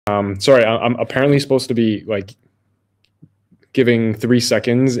Sorry, I'm apparently supposed to be like giving 3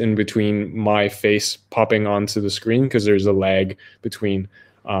 seconds in between my face popping onto the screen because there's a lag between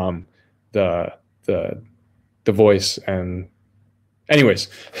the the the voice and anyways.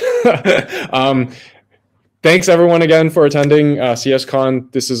 um, Thanks everyone again for attending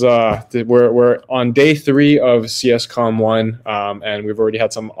CSCON. This is we're on day 3 of CSCON 1, and we've already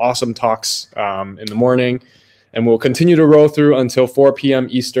had some awesome talks in the morning, and we'll continue to roll through until 4 p.m.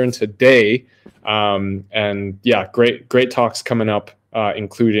 Eastern today. And yeah, great talks coming up,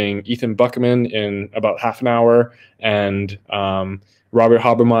 including Ethan Buckman in about half an hour, and Robert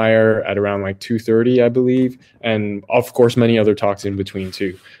Habermeyer at around like 2:30, I believe, and of course many other talks in between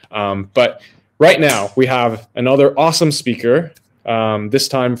too. But right now, we have another awesome speaker, this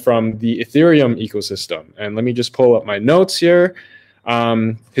time from the Ethereum ecosystem. And let me just pull up my notes here.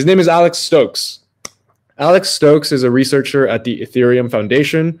 His name is Alex Stokes. Alex Stokes is a researcher at the Ethereum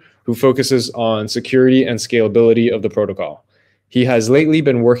Foundation who focuses on security and scalability of the protocol. He has lately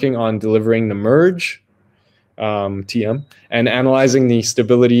been working on delivering the merge, TM, and analyzing the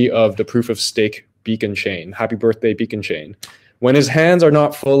stability of the proof-of-stake beacon chain. Happy birthday, beacon chain. When his hands are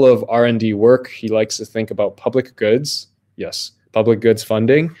not full of R&D work, he likes to think about public goods, yes, public goods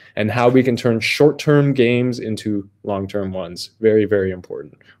funding, and how we can turn short-term games into long-term ones. Very, very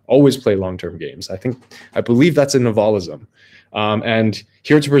important. Always play long-term games. I believe that's a Navalism. And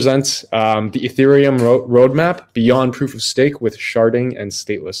here to present the Ethereum roadmap beyond proof of stake with sharding and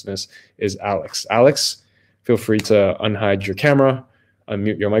statelessness is Alex. Alex, feel free to unhide your camera,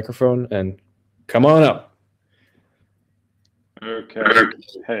 unmute your microphone, and come on up. Okay.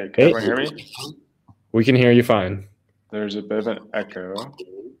 Hey, can everyone hear me? We can hear you fine. There's a bit of an echo,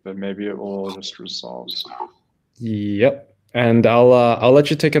 but maybe it will just resolve. Yep. And I'll let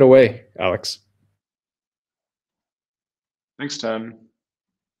you take it away, Alex. Thanks, Tim.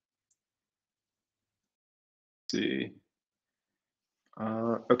 Let's see.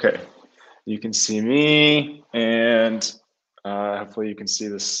 Okay. You can see me, and hopefully you can see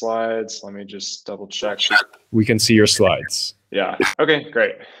the slides. Let me just double check. We can see your slides. Yeah. Okay,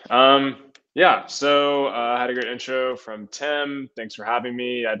 great. Yeah, so I had a great intro from Tim. Thanks for having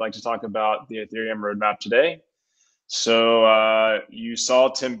me. I'd like to talk about the Ethereum roadmap today. So you saw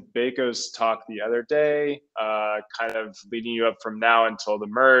Tim Baco's talk the other day, kind of leading you up from now until the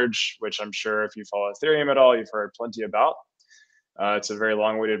merge, which I'm sure if you follow Ethereum at all, you've heard plenty about. It's a very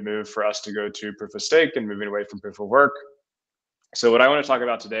long-awaited move for us to go to proof of stake and moving away from proof of work. So what I want to talk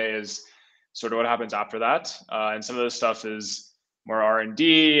about today is sort of what happens after that. And some of this stuff is more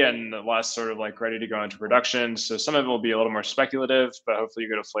R&D and less sort of like ready to go into production. So some of it will be a little more speculative, but hopefully you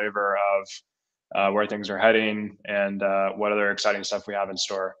get a flavor of where things are heading and what other exciting stuff we have in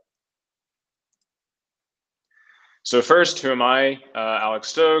store. So first, who am I? Alex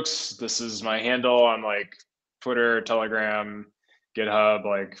Stokes. This is my handle on like Twitter, Telegram, GitHub,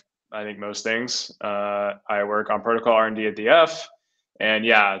 like I think most things. I work on protocol R&D at the F, and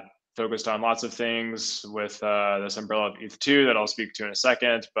yeah, focused on lots of things with this umbrella of ETH2 that I'll speak to in a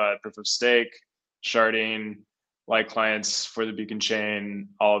second, but proof of stake, sharding, light clients for the beacon chain,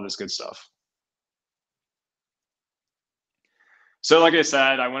 all of this good stuff. So like I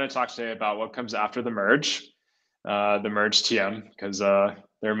said, I want to talk today about what comes after the merge TM, because there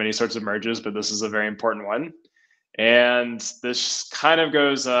are many sorts of merges, but this is a very important one. And this kind of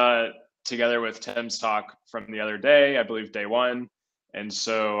goes together with Tim's talk from the other day, I believe day 1. And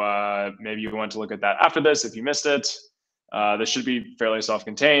so maybe you want to look at that after this if you missed it. This should be fairly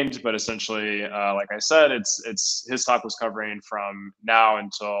self-contained, but essentially, like I said, it's his talk was covering from now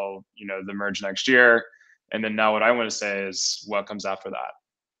until the merge next year. And then now what I want to say is what comes after that.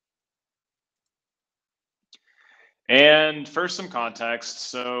 And first, some context.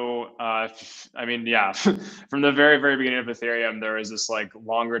 So, I mean, yeah, from the very, very beginning of Ethereum, there was this like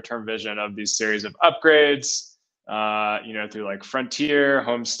longer term vision of these series of upgrades, through like Frontier,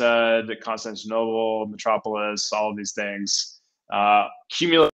 Homestead, Constantinople, Metropolis, all of these things.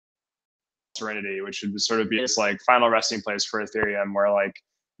 Cumulative Serenity, which would sort of be this like final resting place for Ethereum, where like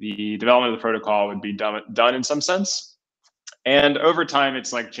the development of the protocol would be done in some sense. And over time,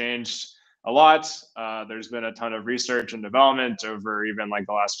 it's like changed a lot. There's been a ton of research and development over even like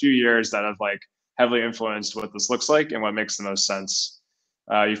the last few years that have like heavily influenced what this looks like and what makes the most sense.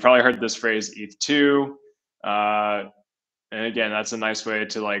 You've probably heard this phrase ETH2. And again, that's a nice way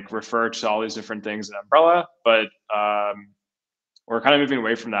to like refer to all these different things in Umbrella, but we're kind of moving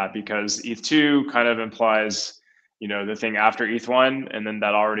away from that because ETH2 kind of implies, the thing after ETH1, and then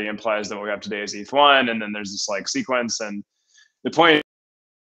that already implies that what we have today is ETH1, and then there's this like sequence, and the point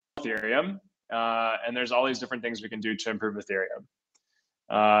Ethereum, and there's all these different things we can do to improve Ethereum.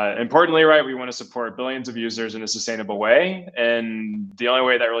 Importantly, right, we want to support billions of users in a sustainable way. And the only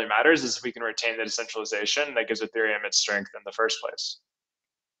way that really matters is if we can retain the decentralization that gives Ethereum its strength in the first place.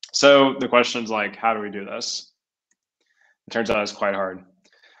 So the question's like, how do we do this? It turns out it's quite hard.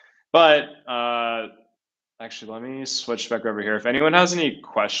 But actually, let me switch back over here. If anyone has any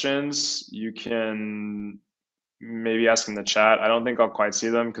questions, you can maybe ask in the chat. I don't think I'll quite see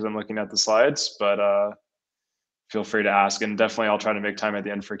them because I'm looking at the slides, but feel free to ask, and definitely I'll try to make time at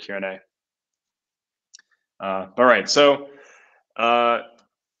the end for Q&A. All right, so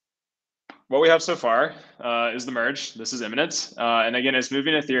what we have so far is the merge. This is imminent. And again, it's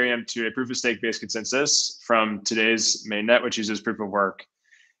moving Ethereum to a proof of stake based consensus from today's mainnet, which uses proof of work.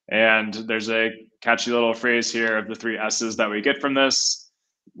 And there's a catchy little phrase here of the 3 S's that we get from this.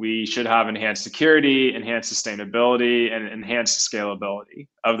 We should have enhanced security, enhanced sustainability, and enhanced scalability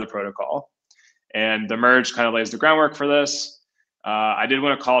of the protocol. And the merge kind of lays the groundwork for this. I did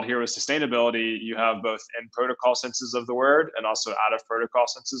want to call it here with sustainability. You have both in protocol senses of the word and also out of protocol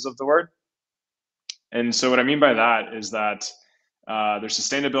senses of the word. And so what I mean by that is that there's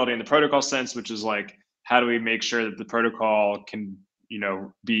sustainability in the protocol sense, which is like, how do we make sure that the protocol can,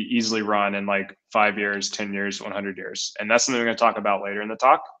 be easily run in like 5 years, 10 years, 100 years? And that's something we're going to talk about later in the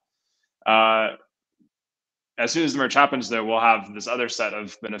talk. As soon as the merge happens, though, we'll have this other set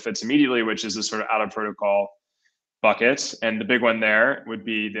of benefits immediately, which is this sort of out of protocol bucket. And the big one there would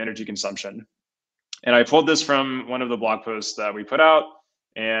be the energy consumption. And I pulled this from one of the blog posts that we put out,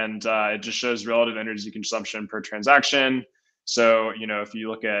 and it just shows relative energy consumption per transaction. So, if you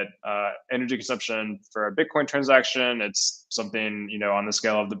look at energy consumption for a Bitcoin transaction, it's something, on the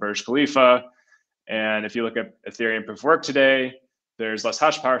scale of the Burj Khalifa. And if you look at Ethereum proof of work today, there's less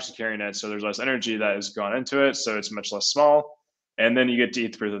hash power securing it, so there's less energy that has gone into it, so it's much less small. And then you get to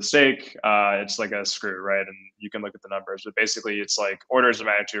ETH proof of stake. It's like a screw, right? And you can look at the numbers, but basically it's like orders of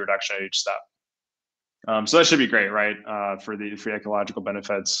magnitude reduction at each step. So that should be great, right? For the ecological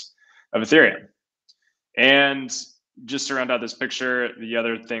benefits of Ethereum. And just to round out this picture, the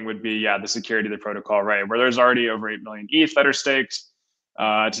other thing would be, the security of the protocol, right? Where there's already over 8 million ETH that are staked.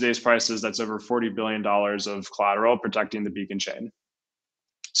 Today's prices, that's over $40 billion of collateral protecting the beacon chain.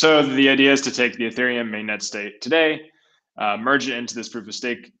 So the idea is to take the Ethereum mainnet state today, merge it into this proof of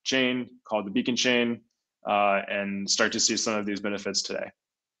stake chain called the beacon chain, and start to see some of these benefits today.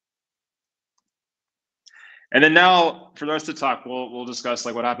 And then now, for the rest of the talk, we'll discuss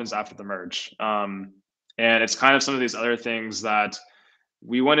like what happens after the merge. And it's kind of some of these other things that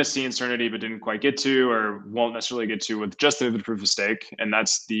we want to see in Certainty but didn't quite get to, or won't necessarily get to with just the proof of stake. And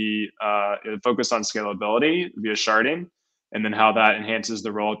that's the focus on scalability via sharding, and then how that enhances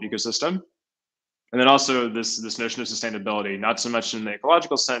the roll-up ecosystem. And then also this notion of sustainability, not so much in the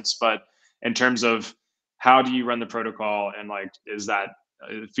ecological sense, but in terms of how do you run the protocol, and like, is that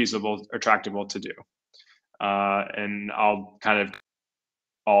feasible or tractable to do? And I'll kind of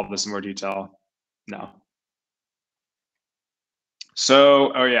all of this in more detail now.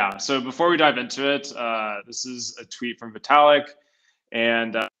 So, so before we dive into it, this is a tweet from Vitalik,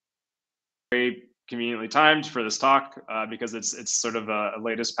 and very conveniently timed for this talk because it's sort of a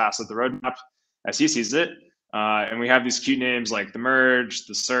latest pass of the roadmap as he sees it. And we have these cute names like the merge,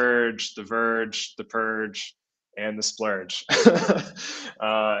 the surge, the verge, the purge, and the splurge.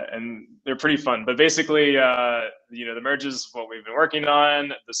 And they're pretty fun. But basically, the merge is what we've been working on.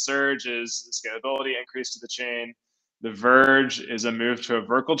 The surge is the scalability increase to the chain. The verge is a move to a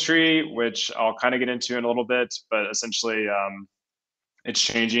vertical tree, which I'll kind of get into in a little bit, but essentially it's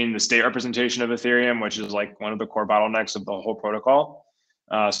changing the state representation of Ethereum, which is like one of the core bottlenecks of the whole protocol.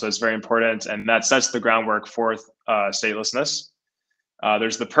 So it's very important, and that sets the groundwork for statelessness.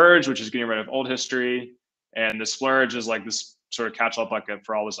 There's the purge, which is getting rid of old history, and the splurge is like this sort of catch-all bucket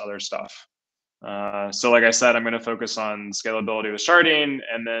for all this other stuff. So like I said, I'm going to focus on scalability with sharding,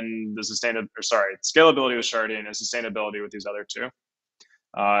 and then the scalability with sharding and sustainability with these other two.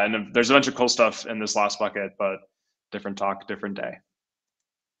 And there's a bunch of cool stuff in this last bucket, but different talk, different day.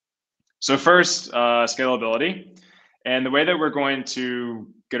 So first, scalability. And the way that we're going to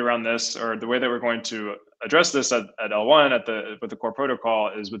get around this, or the way that we're going to address this at L1 with the core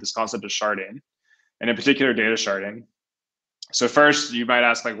protocol, is with this concept of sharding, and in particular data sharding. So first, you might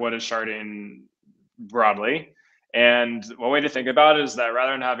ask, like, what is sharding broadly? And one way to think about it is that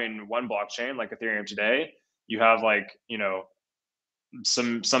rather than having one blockchain like Ethereum today, you have like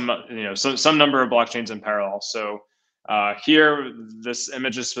some number of blockchains in parallel. So here, this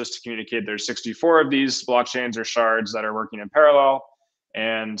image is supposed to communicate there's 64 of these blockchains or shards that are working in parallel.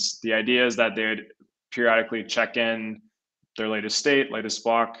 And the idea is that they would periodically check in their latest state, latest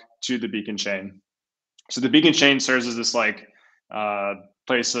block to the beacon chain. So the beacon chain serves as this like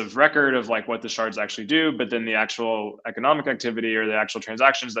place of record of like what the shards actually do, but then the actual economic activity or the actual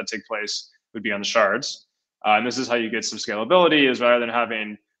transactions that take place would be on the shards. And this is how you get some scalability, is rather than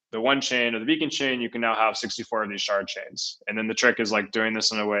having the one chain or the beacon chain, you can now have 64 of these shard chains. And then the trick is like doing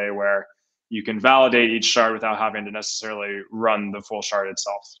this in a way where you can validate each shard without having to necessarily run the full shard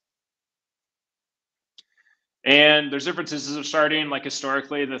itself. And there's different instances of sharding. Like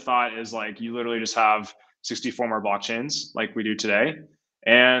historically, the thought is like you literally just have 64 more blockchains like we do today.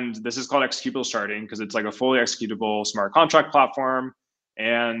 And this is called executable sharding because it's like a fully executable smart contract platform.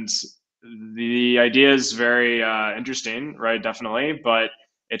 And the idea is very interesting, right? Definitely. But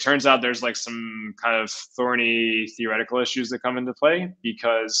it turns out there's like some kind of thorny theoretical issues that come into play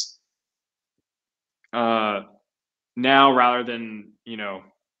because now rather than,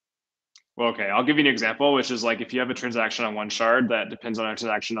 well, okay, I'll give you an example, which is like if you have a transaction on one shard that depends on a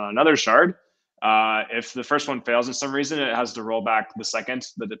transaction on another shard, if the first one fails in some reason, it has to roll back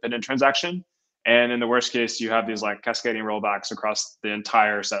the dependent transaction. And in the worst case, you have these like cascading rollbacks across the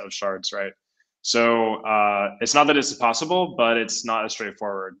entire set of shards, right? So it's not that it's impossible, but it's not as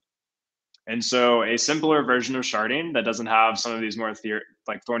straightforward. And so a simpler version of sharding that doesn't have some of these more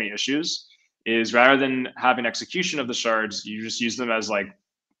thorny issues is rather than having execution of the shards, you just use them as like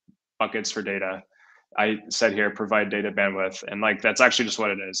buckets for data. I said here, provide data bandwidth. And like, that's actually just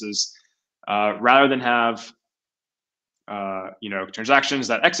what it is rather than have, transactions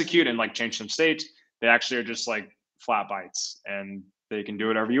that execute and like change some state, they actually are just like flat bytes and they can do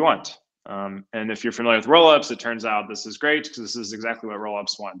whatever you want. And if you're familiar with rollups, it turns out this is great because this is exactly what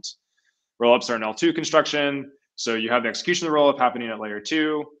rollups want. Rollups are an L2 construction. So you have the execution of the rollup happening at layer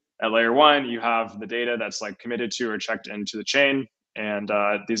 2. At layer 1, you have the data that's like committed to or checked into the chain. And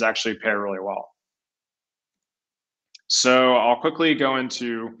these actually pair really well. So I'll quickly go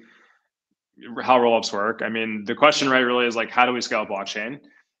into how rollups work. I mean, the question, right, really is like, how do we scale a blockchain?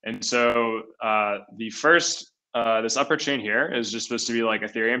 And so the first, this upper chain here is just supposed to be like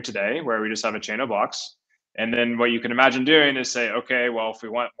Ethereum today, where we just have a chain of blocks. And then what you can imagine doing is say, okay, well, if we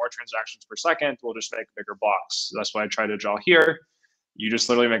want more transactions per second, we'll just make bigger blocks. So that's what I try to draw here. You just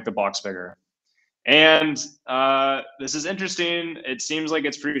literally make the blocks bigger. And this is interesting. It seems like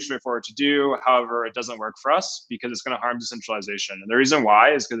it's pretty straightforward to do. However, it doesn't work for us because it's going to harm decentralization. And the reason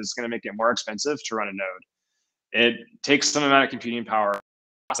why is because it's going to make it more expensive to run a node. It takes some amount of computing power to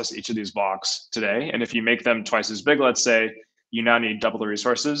process each of these blocks today. And if you make them twice as big, let's say, you now need double the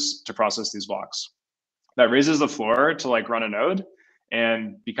resources to process these blocks. That raises the floor to like run a node.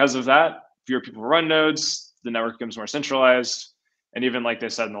 And because of that, fewer people run nodes, the network becomes more centralized. And even like they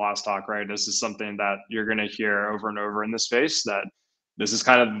said in the last talk, right, this is something that you're going to hear over and over in this space, that this is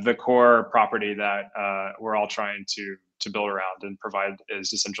kind of the core property that we're all trying to build around and provide is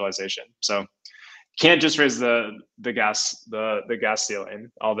decentralization. So can't just raise the gas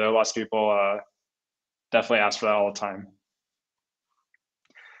ceiling, although lots of people definitely ask for that all the time.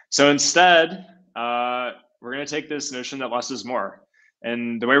 So instead, we're going to take this notion that less is more.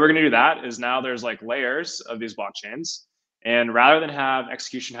 And the way we're going to do that is now there's like layers of these blockchains. And rather than have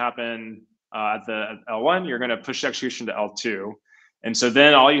execution happen at L1, you're going to push the execution to L2. And so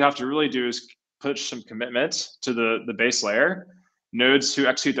then all you have to really do is push some commitment to the base layer. Nodes who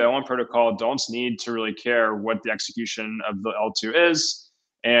execute the L1 protocol don't need to really care what the execution of the L2 is.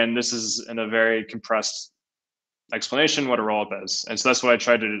 And this is in a very compressed explanation what a rollup is. And so that's what I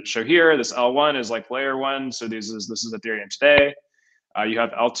tried to show here. This L1 is like layer 1. So this is Ethereum today. You have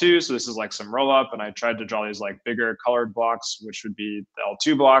L2, so this is like some rollup, and I tried to draw these like bigger colored blocks, which would be the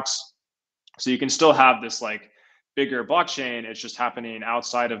L2 blocks. So you can still have this like bigger blockchain. It's just happening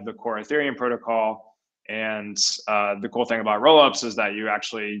outside of the core Ethereum protocol. And the cool thing about rollups is that you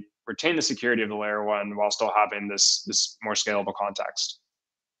actually retain the security of the layer 1 while still having this more scalable context.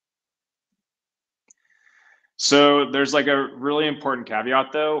 So there's like a really important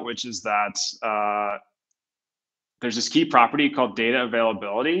caveat though, which is that there's this key property called data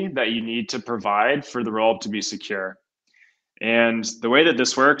availability that you need to provide for the rollup to be secure. And the way that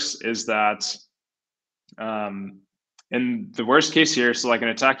this works is that in the worst case here, so like an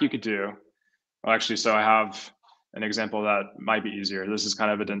attack you could do, well, actually, so I have an example that might be easier. This is kind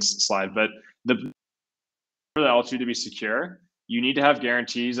of a dense slide, but for the L2 to be secure, you need to have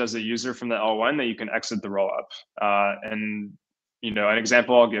guarantees as a user from the L1 that you can exit the rollup. And an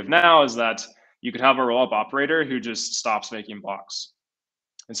example I'll give now is that you could have a rollup operator who just stops making blocks.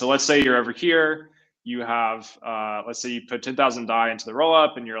 And so let's say you're over here, you have, let's say you put 10,000 DAI into the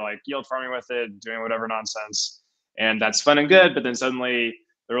rollup and you're like yield farming with it, doing whatever nonsense. And that's fun and good, but then suddenly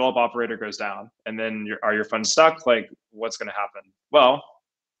the rollup operator goes down and then are your funds stuck? Like what's gonna happen? Well,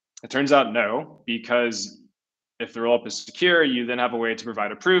 it turns out no, because if the rollup is secure, you then have a way to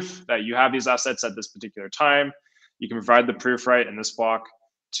provide a proof that you have these assets at this particular time. You can provide the proof right in this block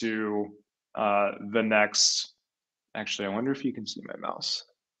to the next. Actually, I wonder if you can see my mouse.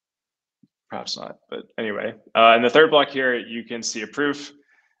 Perhaps not, but anyway. In the third block here, you can see a proof.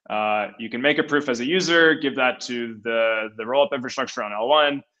 You can make a proof as a user, give that to the rollup infrastructure on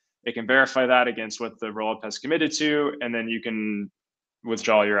L1. It can verify that against what the rollup has committed to, and then you can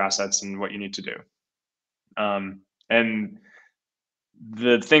withdraw your assets and what you need to do. And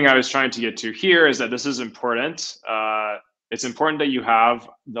the thing I was trying to get to here is that this is important. It's important that you have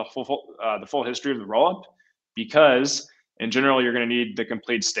the full history of the rollup, because in general, you're going to need the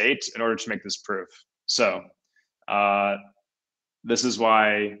complete state in order to make this proof. So this is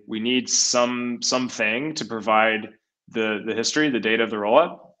why we need something to provide the history, the data of the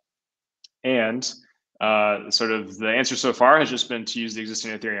rollup. And sort of the answer so far has just been to use the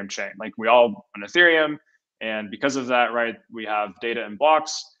existing Ethereum chain. Like, we all on Ethereum, and because of that, right, we have data in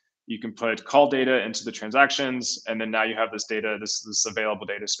blocks. You can put call data into the transactions, and then now you have this data, this available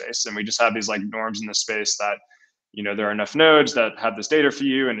data space. And we just have these like norms in the space that, you know, there are enough nodes that have this data for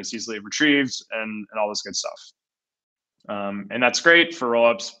you, and it's easily retrieved, and all this good stuff. And that's great for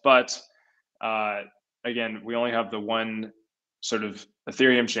rollups, but again, we only have the one sort of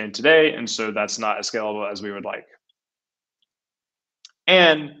Ethereum chain today, and so that's not as scalable as we would like.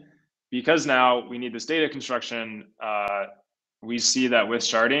 And because now we need this data construction, we see that with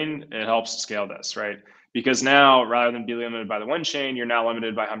sharding, it helps scale this, right? Because now, rather than be limited by the one chain, you're now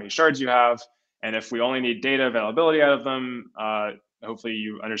limited by how many shards you have. And if we only need data availability out of them, hopefully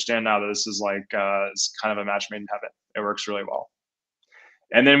you understand now that this is like it's kind of a match made in heaven. It works really well.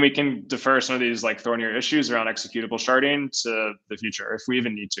 And then we can defer some of these like thornier issues around executable sharding to the future, if we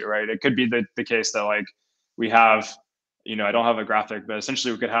even need to, right? It could be the case that like we have, you know, I don't have a graphic, but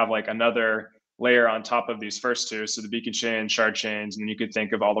essentially we could have like another layer on top of these first two. So the beacon chain, shard chains, and then you could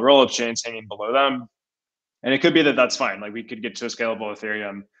think of all the rollup chains hanging below them. And it could be that that's fine. Like, we could get to a scalable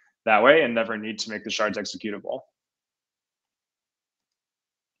Ethereum that way and never need to make the shards executable.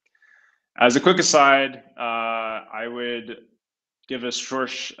 As a quick aside, I would give a short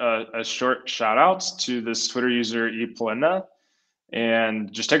shout out to this Twitter user ePolenda,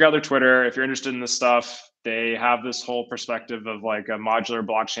 and just check out their Twitter if you're interested in this stuff. They have this whole perspective of like a modular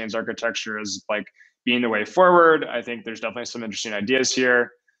blockchains architecture as like being the way forward. I think there's definitely some interesting ideas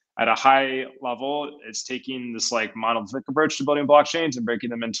here. At a high level, it's taking this like monolithic approach to building blockchains and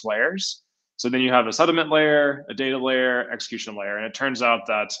breaking them into layers. So then you have a settlement layer, a data layer, execution layer. And it turns out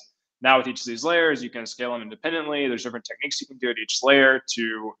that now with each of these layers, you can scale them independently. There's different techniques you can do at each layer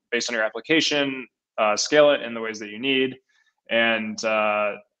to, based on your application, scale it in the ways that you need. And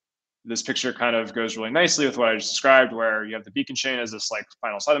this picture kind of goes really nicely with what I just described, where you have the beacon chain as this like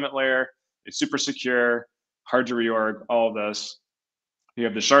final settlement layer. It's super secure, hard to reorg, all of this. You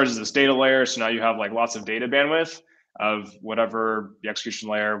have the shards as this data layer. So now you have like lots of data bandwidth of whatever the execution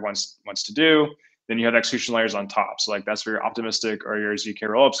layer wants to do. Then you have execution layers on top. So like that's where your optimistic or your ZK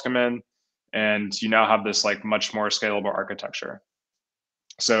rollups come in. And you now have this like much more scalable architecture.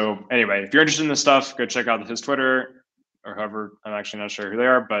 So anyway, if you're interested in this stuff, go check out his Twitter, or whoever, I'm actually not sure who they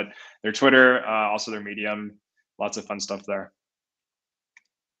are, but their Twitter, also their Medium, lots of fun stuff there.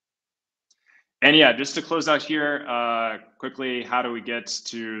 And yeah, just to close out here quickly, how do we get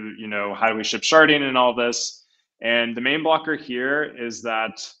to, you know, how do we ship sharding and all this? And the main blocker here is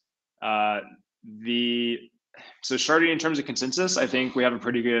that so sharding in terms of consensus, I think we have a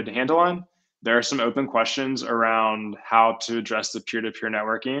pretty good handle on. There are some open questions around how to address the peer-to-peer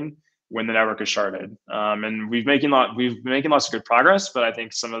networking when the network is sharded. And we've been making lots of good progress, but I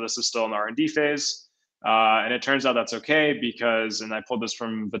think some of this is still in the R&D phase. And it turns out that's okay because, and I pulled this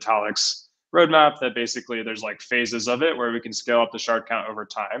from Vitalik's roadmap, that basically there's like phases of it where we can scale up the shard count over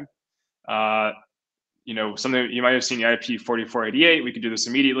time. You know, something you might have seen, the IP 4488, we could do this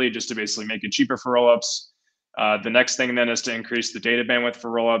immediately just to basically make it cheaper for rollups. The next thing then is to increase the data bandwidth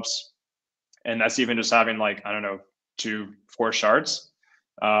for rollups. And that's even just having like, I don't know, 2-4 shards.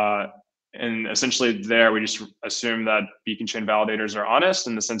 And essentially there, we just assume that beacon chain validators are honest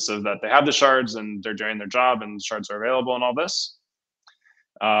in the sense of that they have the shards and they're doing their job and shards are available and all this.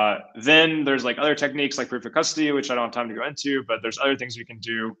 Then there's like other techniques like proof of custody, which I don't have time to go into, but there's other things we can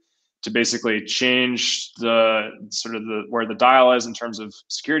do to basically change the sort of where the dial is in terms of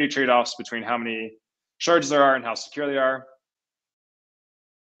security trade-offs between how many shards there are and how secure they are.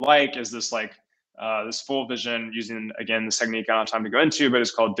 Like is this like this full vision using, again, this technique I don't have time to go into, but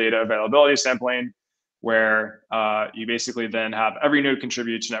it's called data availability sampling, where you basically then have every node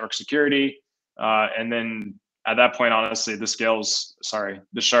contribute to network security. And then at that point, honestly, the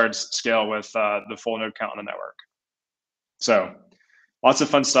shards scale with the full node count on the network. So lots of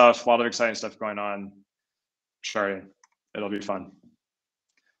fun stuff, a lot of exciting stuff going on. Sharding, it'll be fun.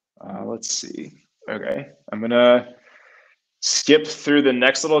 Let's see. Okay, I'm gonna skip through the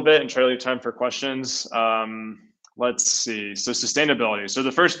next little bit and try to leave time for questions. Let's see. So sustainability. So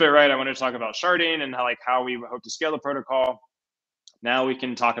the first bit, right? I wanted to talk about sharding and how we hope to scale the protocol. Now we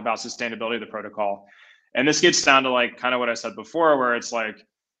can talk about sustainability of the protocol, and this gets down to kind of what I said before, where it's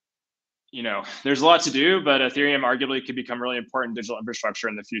there's a lot to do, but Ethereum arguably could become really important digital infrastructure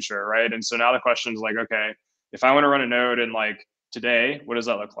in the future, right? And so now the question is okay, if I want to run a node in today, what does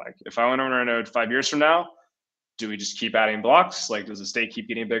that look like? If I want to run a node 5 years from now, do we just keep adding blocks? Does the state keep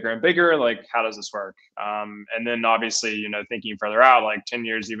getting bigger and bigger? How does this work? And then obviously, thinking further out, 10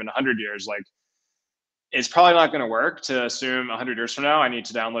 years, even 100 years, it's probably not going to work to assume 100 years from now I need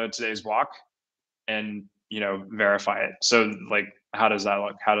to download today's block and verify it. So how does that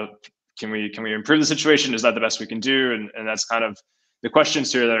look? Can we improve the situation? Is that the best we can do? And that's kind of the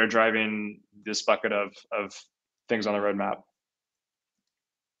questions here that are driving this bucket of things on the roadmap.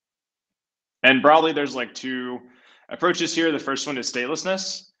 And broadly, there's two approaches here. The first one is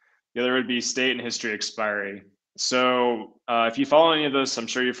statelessness. The other would be state and history expiry. So if you follow any of this, I'm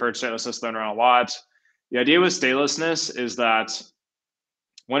sure you've heard statelessness thrown around a lot. The idea with statelessness is that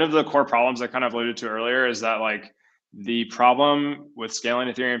one of the core problems I kind of alluded to earlier is that the problem with scaling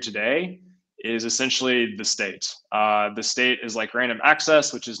Ethereum today is essentially the state. The state is random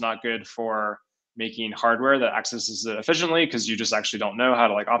access, which is not good for making hardware that accesses it efficiently because you just actually don't know how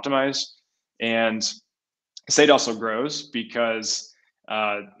to optimize. And state also grows because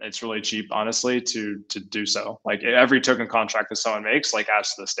it's really cheap, honestly, to do so. Every token contract that someone makes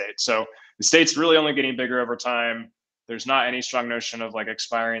adds to the state. So the state's really only getting bigger over time. There's not any strong notion of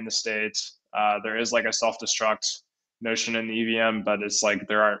expiring the state. There is a self-destruct notion in the EVM, but it's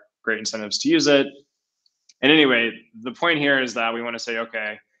there aren't great incentives to use it. And anyway, the point here is that we want to say,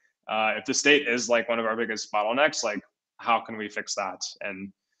 okay, if the state is one of our biggest bottlenecks, how can we fix that?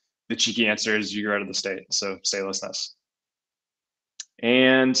 And the cheeky answer is you get rid of the state, so statelessness.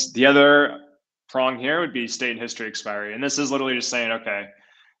 And the other prong here would be state and history expiry. And this is literally just saying, okay,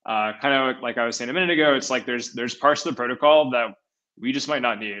 kind of like I was saying a minute ago, it's there's parts of the protocol that we just might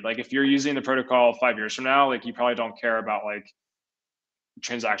not need. If you're using the protocol 5 years from now, you probably don't care about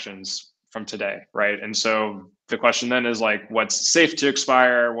transactions from today, right? And so the question then is what's safe to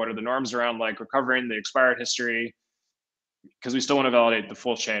expire? What are the norms around recovering the expired history? Because we still want to validate the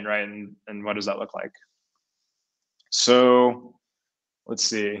full chain, right? And what does that look like? So let's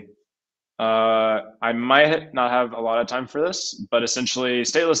see. I might not have a lot of time for this, but essentially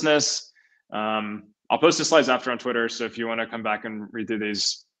statelessness, I'll post the slides after on Twitter. So if you want to come back and read through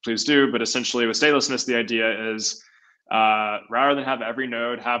these, please do. But essentially with statelessness, the idea is rather than have every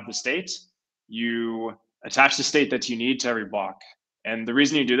node have the state, you attach the state that you need to every block. And the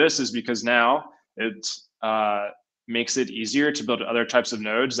reason you do this is because now it makes it easier to build other types of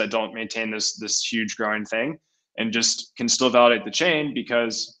nodes that don't maintain this huge growing thing and just can still validate the chain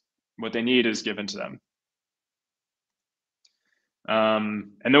because what they need is given to them.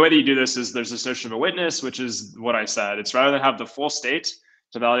 And the way that you do this is there's this notion of a witness, which is what I said. It's rather than have the full state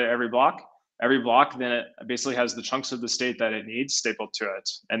to validate every block then it basically has the chunks of the state that it needs stapled to it.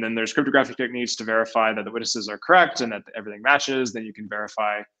 And then there's cryptographic techniques to verify that the witnesses are correct and that everything matches. Then you can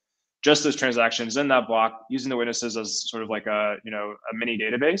verify just those transactions in that block using the witnesses as sort of a mini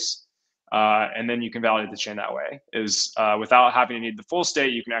database. And then you can validate the chain that way. Without having to need the full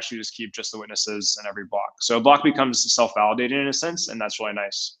state, you can actually just keep just the witnesses in every block. So a block becomes self-validating in a sense, and that's really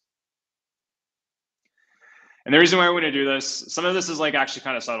nice. And the reason why I want to do this, some of this is actually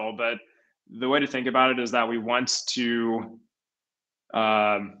kind of subtle, but the way to think about it is that we want to,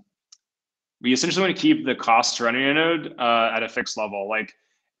 we essentially want to keep the cost to running a node at a fixed level.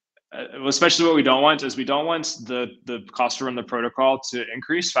 Especially what we don't want is we don't want the cost to run the protocol to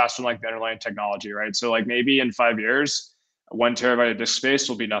increase faster than the underlying technology, right? So maybe in 5 years, 1 terabyte of disk space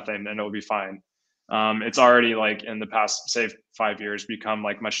will be nothing and it will be fine. It's already in the past, say 5 years, become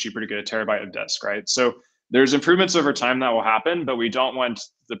much cheaper to get a terabyte of disk, right? So there's improvements over time that will happen, but we don't want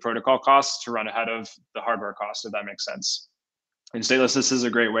the protocol costs to run ahead of the hardware cost, if that makes sense. And statelessness is a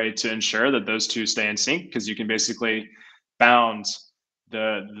great way to ensure that those two stay in sync because you can basically bound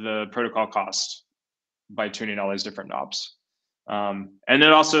the protocol cost by tuning all these different knobs. And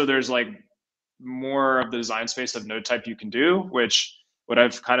then also there's more of the design space of node type you can do, which what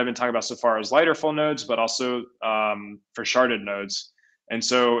I've kind of been talking about so far is lighter full nodes, but also for sharded nodes. And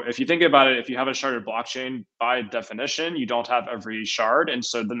so if you think about it, if you have a sharded blockchain, by definition, you don't have every shard. And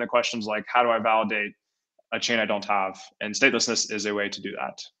so then the question's how do I validate a chain I don't have? And statelessness is a way to do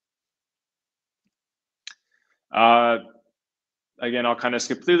that. again, I'll kind of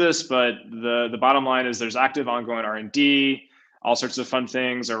skip through this, but the bottom line is there's active ongoing R&D, all sorts of fun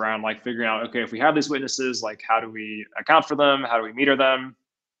things around like figuring out, okay, if we have these witnesses, like how do we account for them? How do we meter them?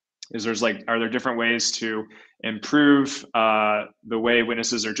 Are there different ways to improve the way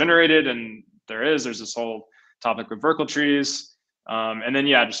witnesses are generated? And there's this whole topic with Verkle trees. And then,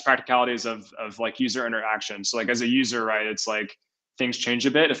 yeah, just practicalities of like user interaction. So like as a user, right, it's like things change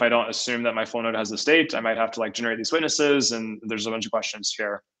a bit. If I don't assume that my full node has the state, I might have to like generate these witnesses, and there's a bunch of questions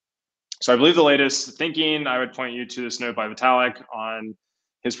here. So I believe the latest thinking, I would point you to this note by Vitalik on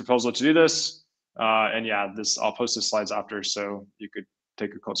his proposal to do this. And yeah, I'll post the slides after so you could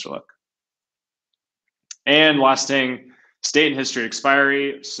take a closer look. And last thing, state and history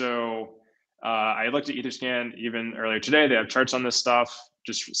expiry. So I looked at Etherscan even earlier today. They have charts on this stuff.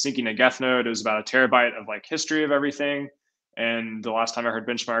 Just syncing a Geth node, it was about a terabyte of like history of everything. And the last time I heard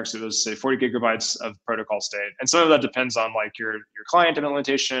benchmarks, it was say 40 gigabytes of protocol state. And some of that depends on like your client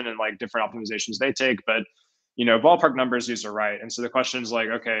implementation and like different optimizations they take. But ballpark numbers, these are right. And so the question is like,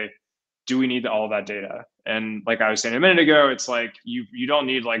 okay, do we need all of that data? And like I was saying a minute ago, it's like you don't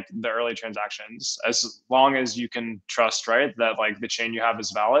need like the early transactions as long as you can trust, right, that like the chain you have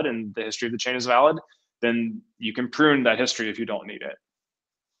is valid and the history of the chain is valid, then you can prune that history if you don't need it,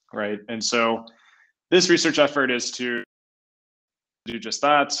 right? And so this research effort is to do just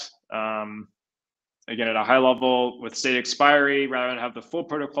that. Again, at a high level with state expiry, rather than have the full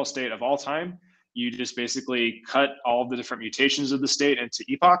protocol state of all time, you just basically cut all of the different mutations of the state into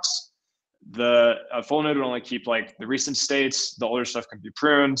epochs. A full node will only keep like the recent states. The older stuff can be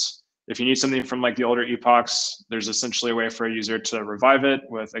pruned. If you need something from like the older epochs, there's essentially a way for a user to revive it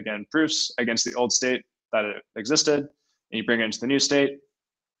with, again, proofs against the old state that it existed, and you bring it into the new state.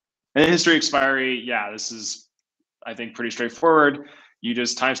 And then history expiry, yeah, this is, I think, pretty straightforward. You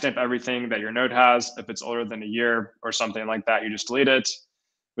just timestamp everything that your node has. If it's older than a year or something like that, you just delete it.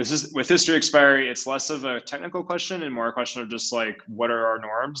 With history expiry, it's less of a technical question and more a question of just like, what are our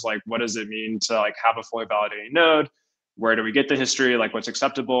norms? Like, what does it mean to like have a fully validating node? Where do we get the history? Like, what's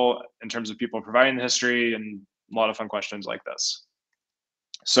acceptable in terms of people providing the history? And a lot of fun questions like this.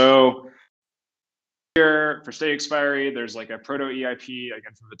 So here for state expiry, there's like a proto EIP,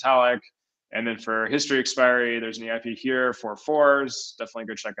 again, from Vitalik. And then for history expiry, there's an EIP here for fours. Definitely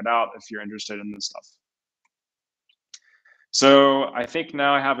go check it out if you're interested in this stuff. So I think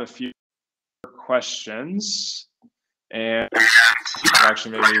now I have a few questions, and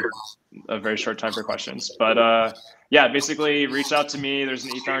actually maybe a very short time for questions. But yeah, basically reach out to me. There's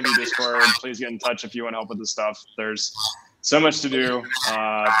an ETH Discord. Please get in touch if you want help with this stuff. There's so much to do.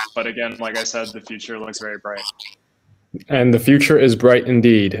 But again, like I said, the future looks very bright. And the future is bright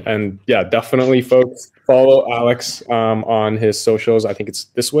indeed. And yeah, definitely, folks, follow Alex on his socials. I think it's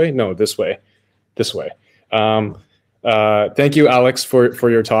this way. No, this way. This way. Thank you, Alex, for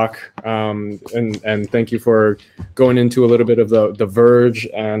your talk, and thank you for going into a little bit of the Verge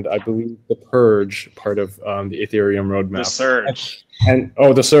and I believe the Purge part of the Ethereum roadmap. The Surge. And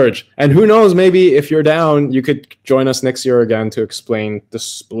the Surge. And who knows, maybe if you're down, you could join us next year again to explain the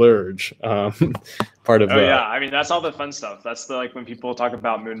Splurge part of. Oh yeah, I mean that's all the fun stuff. That's the like when people talk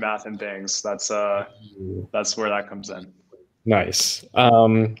about moon math and things. That's where that comes in. Nice.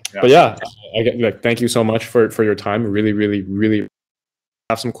 But yeah, thank you so much for your time. Really, really, really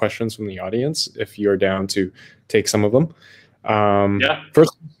have some questions from the audience if you're down to take some of them. Yeah.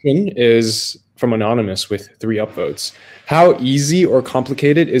 First question is from Anonymous with 3 upvotes. How easy or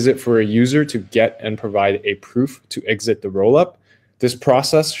complicated is it for a user to get and provide a proof to exit the rollup? This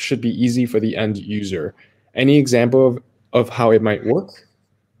process should be easy for the end user. Any example of how it might work?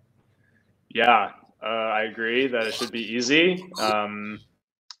 Yeah. I agree that it should be easy.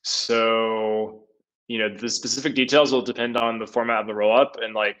 So, the specific details will depend on the format of the rollup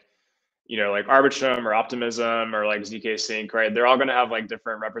and like Arbitrum or Optimism or like ZK Sync, right? They're all going to have like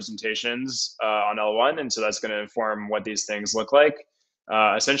different representations on L1. And so that's going to inform what these things look like.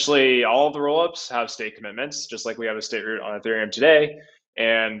 Essentially, all of the rollups have state commitments, just like we have a state root on Ethereum today.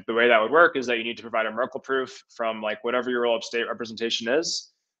 And the way that would work is that you need to provide a Merkle proof from like whatever your rollup state representation is.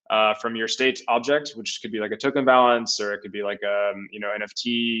 From your state object, which could be like a token balance, or it could be like a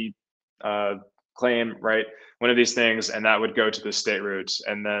NFT claim, right? One of these things, and that would go to the state root.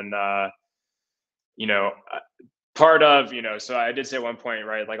 And then, part of, so I did say at one point,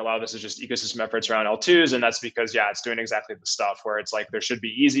 right, like a lot of this is just ecosystem efforts around L2s, and that's because, yeah, it's doing exactly the stuff where it's like there should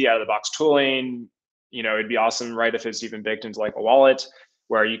be easy out of the box tooling. It'd be awesome, right, if it's even baked into like a wallet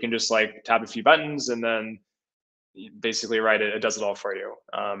where you can just like tap a few buttons and then basically, right, it does it all for you.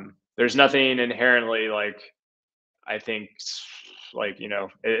 There's nothing inherently like, I think, Like,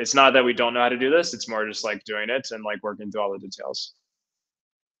 it's not that we don't know how to do this. It's more just like doing it and like working through all the details.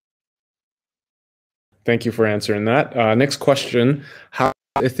 Thank you for answering that. Next question. How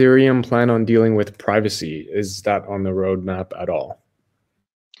does Ethereum plan on dealing with privacy? Is that on the roadmap at all?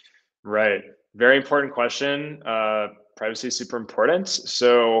 Right. Very important question. Privacy is super important.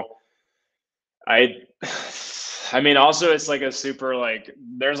 So I mean, also it's like a super like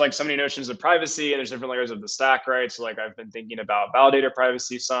there's like so many notions of privacy and there's different layers of the stack, right? So like I've been thinking about validator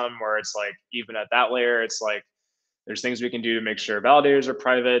privacy some, where it's like even at that layer, it's like there's things we can do to make sure validators are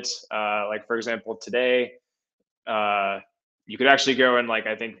private. Like for example, today, uh, you could actually go and like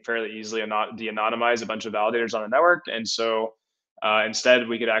I think fairly easily de-anonymize a bunch of validators on the network, and so instead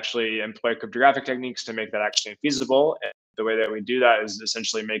we could actually employ cryptographic techniques to make that actually feasible. And the way that we do that is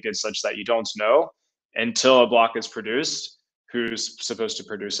essentially make it such that you don't know until a block is produced who's supposed to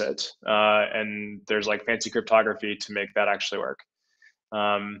produce it, and there's like fancy cryptography to make that actually work.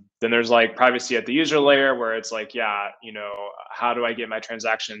 Then there's like privacy at the user layer where it's like, yeah, how do I get my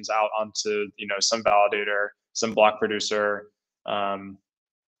transactions out onto, some validator, some block producer, um,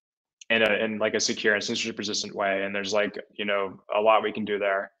 in like a secure and censorship resistant way. And there's like, a lot we can do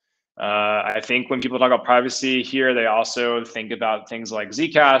there. I think when people talk about privacy here, they also think about things like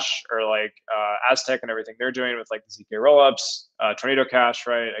Zcash or like Aztec and everything they're doing with like the ZK rollups. Tornado Cash,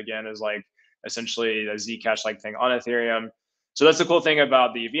 right? Again, is like essentially a Zcash like thing on Ethereum. So that's the cool thing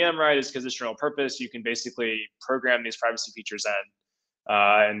about the EVM, right? Is because it's general purpose, you can basically program these privacy features in.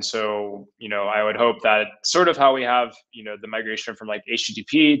 And so, I would hope that sort of how we have, the migration from like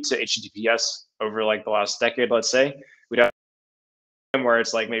HTTP to HTTPS over like the last decade, let's say, we'd have where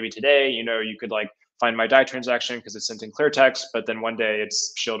it's like maybe today, you could like find my DAI transaction because it's sent in clear text, but then one day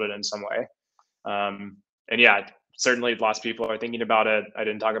it's shielded in some way. And yeah, certainly lots of people are thinking about it. I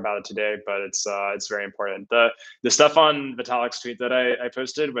didn't talk about it today, but it's very important. The stuff on Vitalik's tweet that I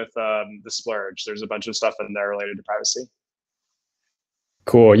posted with the splurge, there's a bunch of stuff in there related to privacy.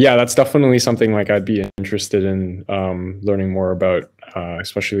 Cool. Yeah, that's definitely something like I'd be interested in learning more about,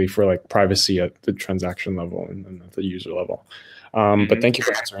 especially for like privacy at the transaction level and at the user level. But thank you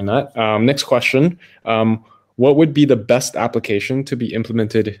for answering that. Next question. What would be the best application to be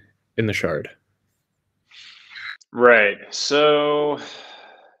implemented in the shard? Right. So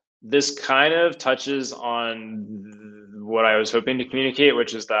this kind of touches on what I was hoping to communicate,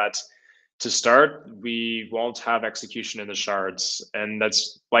 which is that to start, we won't have execution in the shards, and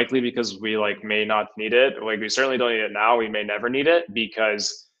that's likely because we like may not need it. Like we certainly don't need it now. We may never need it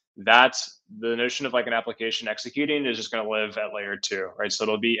because that's the notion of like an application executing is just going to live at layer 2, right? So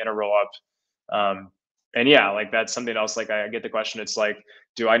it'll be in a roll up. And yeah, like that's something else. Like I get the question. It's like,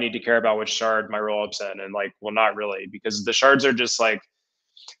 do I need to care about which shard my roll up's in? And like, well, not really, because the shards are just like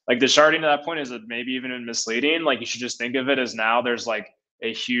the sharding to that point is maybe even misleading. Like you should just think of it as now there's like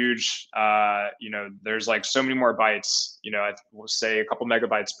a huge, there's like so many more bytes, I will say a couple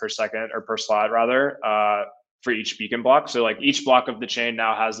megabytes per second or per slot rather, for each beacon block. So like each block of the chain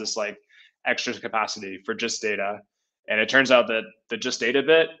now has this like extra capacity for just data. And it turns out that the just data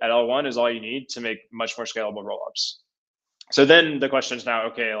bit at L1 is all you need to make much more scalable rollups. So then the question is now,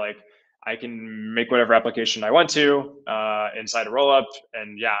 okay, like I can make whatever application I want to inside a rollup.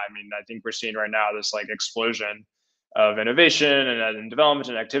 And yeah, I mean, I think we're seeing right now this like explosion of innovation and development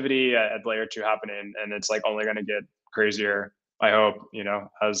and activity at layer 2 happening. And it's like only going to get crazier, I hope,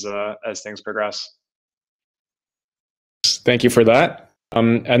 as things progress. Thank you for that.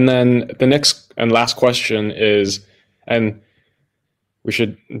 And then the next and last question is, and we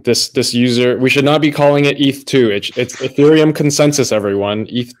should we should not be calling it ETH2. It's Ethereum consensus, everyone.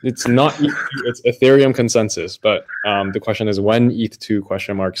 It's not ETH2, it's Ethereum consensus. But the question is when ETH2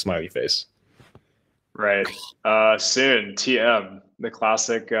 question mark smiley face. Right. Soon. TM. The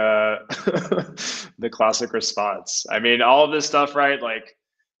classic the classic response. I mean, all of this stuff, right? Like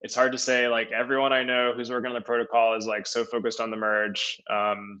it's hard to say, like everyone I know who's working on the protocol is like so focused on the merge.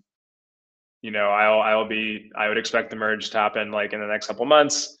 I would expect the merge to happen like in the next couple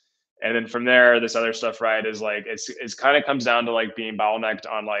months. And then from there, this other stuff, right, is like, it's kind of comes down to like being bottlenecked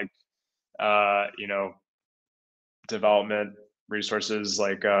on like, development resources,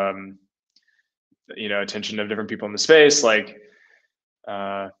 like, attention of different people in the space. Like,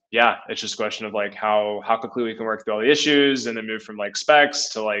 yeah, it's just a question of like how quickly we can work through all the issues and then move from like specs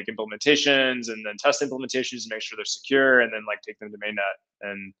to like implementations and then test implementations to make sure they're secure and then like take them to mainnet.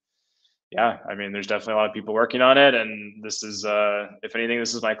 And yeah, I mean, there's definitely a lot of people working on it. And this is, if anything,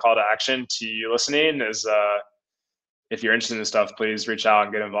 this is my call to action to you listening is, if you're interested in this stuff, please reach out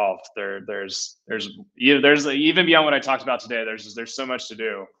and get involved. There's even beyond what I talked about today, there's so much to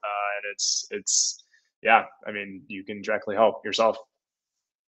do. And it's yeah, I mean, you can directly help yourself.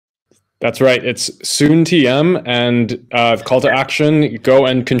 That's right. It's soon TM, and call to action: go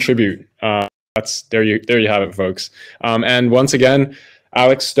and contribute. That's there. You have it, folks. And once again,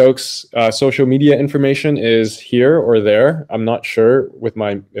 Alex Stokes' social media information is here or there. I'm not sure with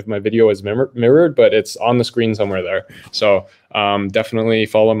if my video is mirrored, but it's on the screen somewhere there. So definitely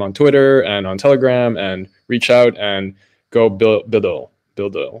follow him on Twitter and on Telegram, and reach out and go build.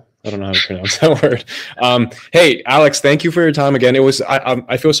 I don't know how to pronounce that word. Hey, Alex, thank you for your time again. It was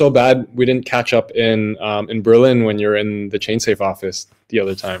I feel so bad we didn't catch up in Berlin when you're in the ChainSafe office the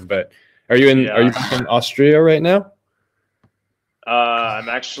other time. But are you back in Austria right now? I'm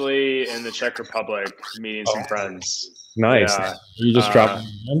actually in the Czech Republic meeting some friends. Nice. Yeah. You just traveling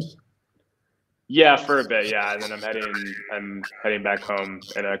around? Yeah, for a bit. Yeah, and then I'm heading back home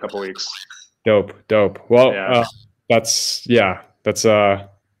in a couple weeks. Dope. Well, yeah.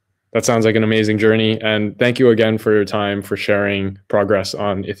 That sounds like an amazing journey. And thank you again for your time, for sharing progress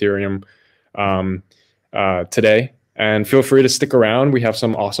on Ethereum today. And feel free to stick around. We have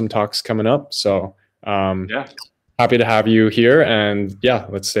some awesome talks coming up. So happy to have you here. And yeah,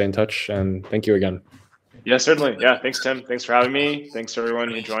 let's stay in touch. And thank you again. Yeah, certainly. Yeah, thanks, Tim. Thanks for having me. Thanks to everyone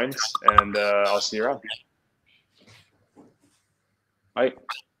who joins. And I'll see you around. Bye.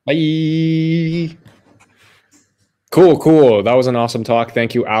 Bye. Cool. That was an awesome talk.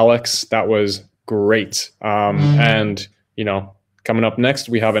 Thank you, Alex. That was great. And, coming up next,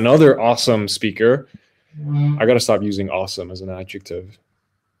 we have another awesome speaker. I got to stop using awesome as an adjective.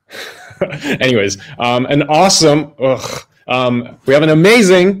 Anyways, we have an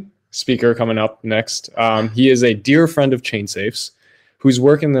amazing speaker coming up next. He is a dear friend of ChainSafe's whose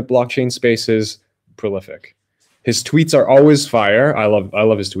work in the blockchain space is prolific. His tweets are always fire. I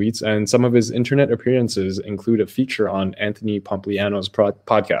love his tweets, and some of his internet appearances include a feature on Anthony Pompliano's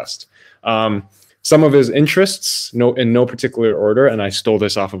podcast. Some of his interests, in no particular order, and I stole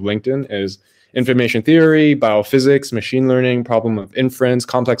this off of LinkedIn, is information theory, biophysics, machine learning, problem of inference,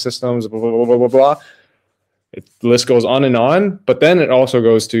 complex systems, blah, blah, blah, blah, blah. The list goes on, but then it also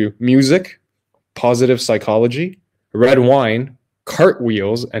goes to music, positive psychology, red wine,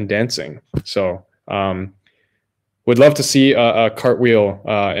 cartwheels, and dancing. So, would love to see a cartwheel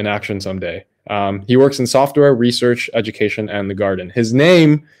in action someday. He works in software, research, education, and the garden. His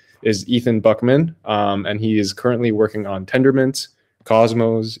name is Ethan Buckman, and he is currently working on Tendermint,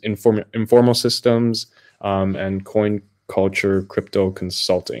 Cosmos, Informal Systems, and Coin Culture Crypto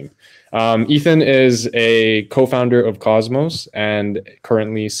Consulting. Ethan is a co-founder of Cosmos and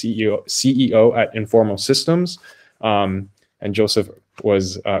currently CEO at Informal Systems. And Joseph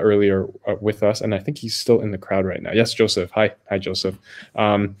was earlier with us, and I think he's still in the crowd right now. Yes, Joseph. Hi, Joseph.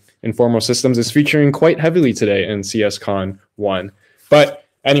 Informal Systems is featuring quite heavily today in CSCON 1. But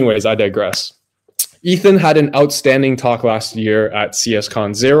anyways, I digress. Ethan had an outstanding talk last year at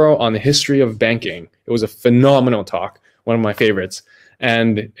CSCON 0 on the history of banking. It was a phenomenal talk, one of my favorites.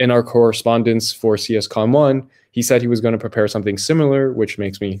 And in our correspondence for CSCON 1, he said he was going to prepare something similar, which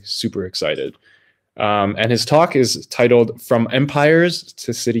makes me super excited. And his talk is titled From Empires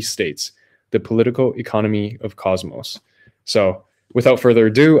to City-States, the Political Economy of Cosmos. So without further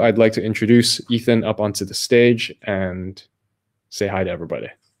ado, I'd like to introduce Ethan up onto the stage and say hi to everybody.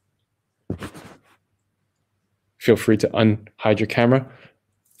 Feel free to unhide your camera,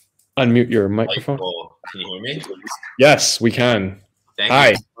 unmute your microphone. Can you hear me? Yes, we can.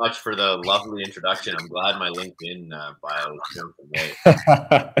 Thank you so much for the lovely introduction. I'm glad my LinkedIn bio jumped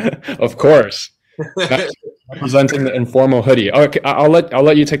away. Of course. Representing the informal hoodie. Okay, I'll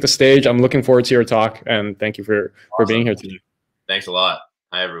let you take the stage. I'm looking forward to your talk, and thank you for being here today. Thanks a lot.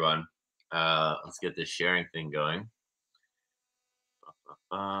 Hi everyone. Let's get this sharing thing going.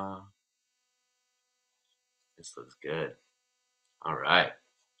 This looks good. All right.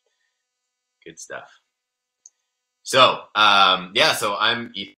 Good stuff. So so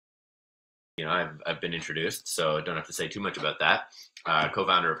I'm Ethan. I've been introduced, so I don't have to say too much about that.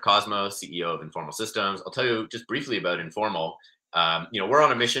 Co-founder of Cosmos, CEO of Informal Systems. I'll tell you just briefly about Informal. We're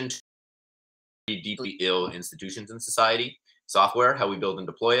on a mission to be deeply ill institutions in society. Software, how we build and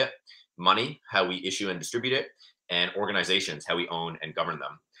deploy it. Money, how we issue and distribute it. And organizations, how we own and govern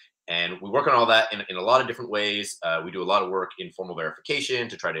them. And we work on all that in a lot of different ways. We do a lot of work in formal verification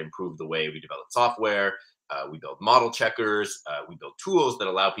to try to improve the way we develop software. We build model checkers. We build tools that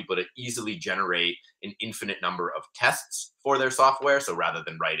allow people to easily generate an infinite number of tests for their software. So rather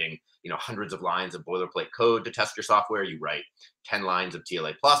than writing, hundreds of lines of boilerplate code to test your software, you write 10 lines of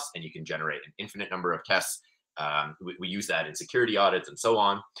TLA plus, and you can generate an infinite number of tests. We use that in security audits and so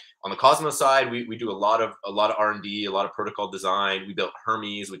on. On the Cosmos side, we do a lot of R&D, a lot of protocol design. We built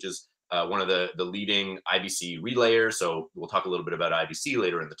Hermes, which is one of the leading IBC relayers. So we'll talk a little bit about IBC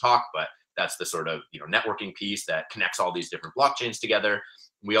later in the talk, but that's the sort of networking piece that connects all these different blockchains together.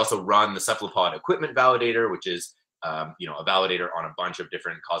 We also run the Cephalopod Equipment Validator, which is a validator on a bunch of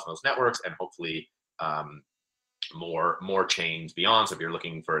different Cosmos networks, and hopefully more chains beyond. So if you're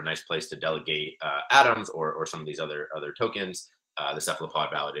looking for a nice place to delegate atoms or some of these other tokens, the Cephalopod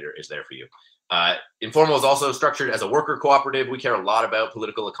Validator is there for you. Informal is also structured as a worker cooperative. We care a lot about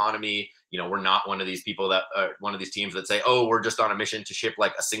political economy. We're not one of these people that one of these teams that say, oh, we're just on a mission to ship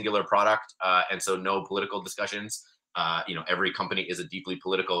like a singular product, and so no political discussions. Every company is a deeply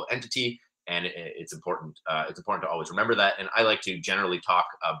political entity, and it's important. It's important to always remember that. And I like to generally talk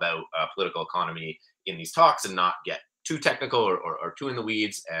about political economy in these talks and not get too technical or too in the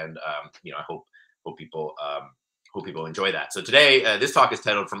weeds. And I hope people enjoy that. So today, this talk is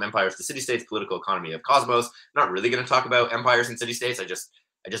titled "From Empires to City-States: Political Economy of Cosmos." I'm not really going to talk about empires and city-states. I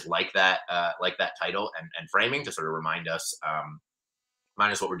just like that title and framing to sort of remind us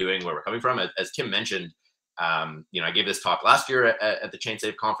what we're doing, where we're coming from. As Tim mentioned, I gave this talk last year at the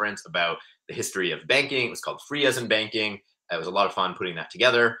ChainSafe conference about the history of banking. It was called Free as in Banking. It was a lot of fun putting that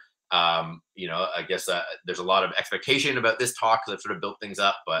together. I guess there's a lot of expectation about this talk because I've sort of built things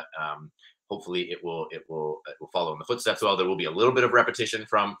up, but hopefully it will follow in the footsteps. Well, there will be a little bit of repetition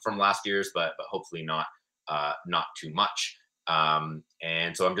from last year's, but hopefully not too much.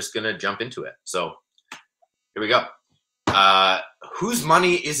 And so I'm just gonna jump into it. So here we go. Whose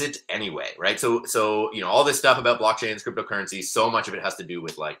money is it anyway, right? So all this stuff about blockchains, cryptocurrencies, so much of it has to do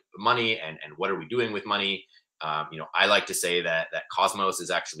with like money and what are we doing with money. I like to say that Cosmos is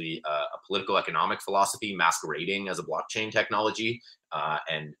actually a political economic philosophy masquerading as a blockchain technology.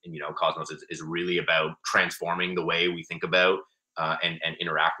 And Cosmos is really about transforming the way we think about and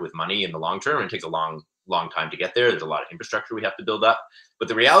interact with money in the long term. And it takes a long time to get there. There's a lot of infrastructure we have to build up. But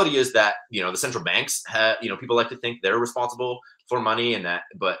the reality is that, the central banks have, people like to think they're responsible for money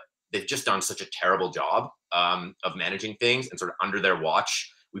but they've just done such a terrible job of managing things. And sort of under their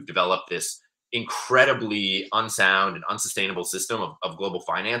watch, we've developed this incredibly unsound and unsustainable system of global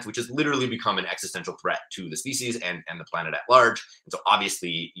finance, which has literally become an existential threat to the species and the planet at large. And so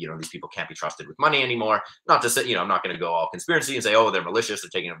obviously, these people can't be trusted with money anymore. Not to say, I'm not going to go all conspiracy and say, oh, they're malicious, they're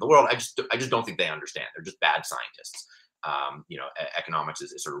taking over the world. I just don't think they understand. They're just bad scientists. Economics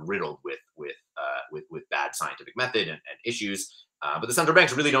is sort of riddled with bad scientific method and issues. But the central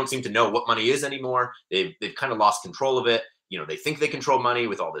banks really don't seem to know what money is anymore. They've kind of lost control of it. They think they control money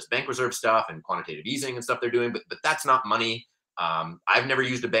with all this bank reserve stuff and quantitative easing and stuff they're doing, but that's not money. I've never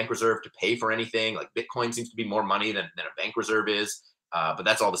used a bank reserve to pay for anything. Like Bitcoin seems to be more money than a bank reserve is, but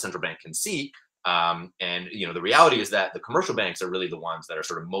that's all the central bank can see. And the reality is that the commercial banks are really the ones that are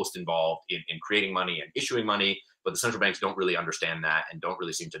sort of most involved in creating money and issuing money, but the central banks don't really understand that and don't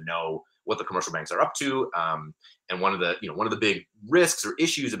really seem to know what the commercial banks are up to. And one of the big risks or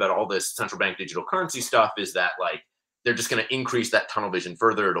issues about all this central bank digital currency stuff is that like they're just going to increase that tunnel vision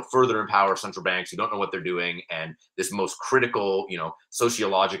further. It'll further empower central banks who don't know what they're doing. And this most critical,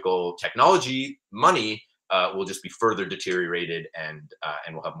 sociological technology, money, will just be further deteriorated and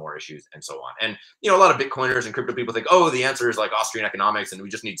we'll have more issues and so on. And, a lot of Bitcoiners and crypto people think, oh, the answer is like Austrian economics and we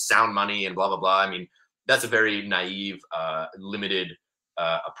just need sound money and blah, blah, blah. I mean, that's a very naive, limited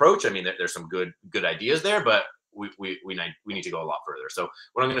approach. I mean, there's some good ideas there, but we need to go a lot further. So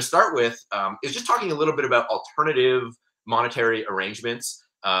what I'm going to start with is just talking a little bit about alternative monetary arrangements,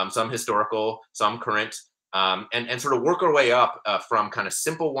 some historical, some current, and sort of work our way up from kind of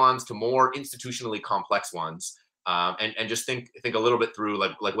simple ones to more institutionally complex ones, and just think a little bit through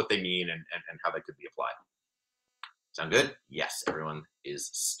like what they mean and how they could be applied. Sound good? Yes, everyone is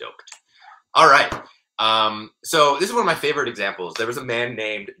stoked. All right. So this is one of my favorite examples. There was a man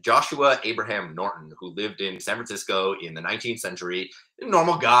named Joshua Abraham Norton who lived in San Francisco in the 19th century. A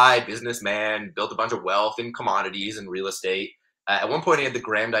normal guy, businessman, built a bunch of wealth in commodities and real estate. At one point, he had the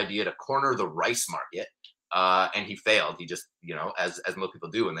grand idea to corner the rice market, and he failed. He just, as most people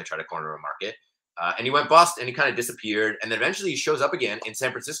do when they try to corner a market. And he went bust and he kind of disappeared. And then eventually he shows up again in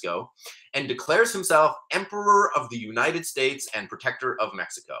San Francisco and declares himself Emperor of the United States and Protector of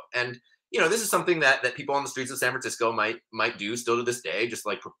Mexico. And this is something that people on the streets of San Francisco might do still to this day, just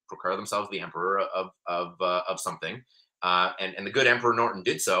like proclaim themselves the emperor of something. And the good Emperor Norton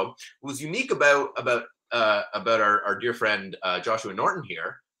did so. What was unique about our dear friend Joshua Norton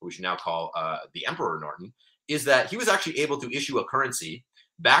here, who we should now call the Emperor Norton, is that he was actually able to issue a currency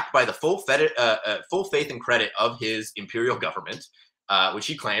backed by the full faith and credit of his imperial government. which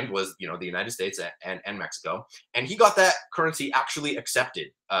he claimed was, the United States and Mexico. And he got that currency actually accepted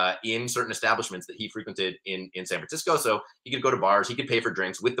in certain establishments that he frequented in San Francisco. So he could go to bars, he could pay for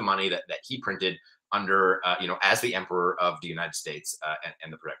drinks with the money that he printed under, as the emperor of the United States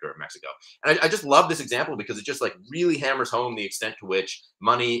and the protector of Mexico. And I just love this example because it just like really hammers home the extent to which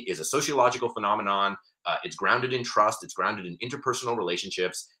money is a sociological phenomenon. It's grounded in trust. It's grounded in interpersonal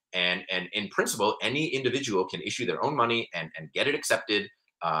relationships. And in principle, any individual can issue their own money and get it accepted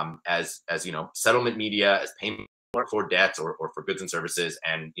as settlement media, as payment for debts or for goods and services.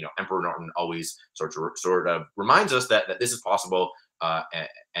 And Emperor Norton always sort of reminds us that this is possible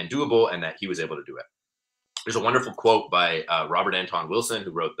and doable, and that he was able to do it. There's a wonderful quote by Robert Anton Wilson,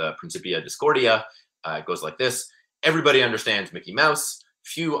 who wrote the Principia Discordia. It goes like this: "Everybody understands Mickey Mouse.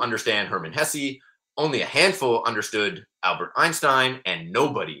 Few understand Hermann Hesse. Only a handful understood Albert Einstein, and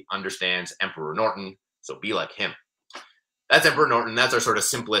nobody understands Emperor Norton. So be like him." That's Emperor Norton. That's our sort of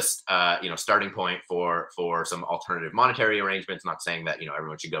simplest, starting point for some alternative monetary arrangements. Not saying that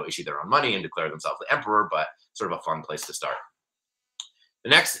everyone should go issue their own money and declare themselves the emperor, but sort of a fun place to start. The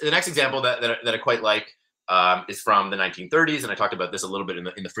next example that I quite like is from the 1930s, and I talked about this a little bit in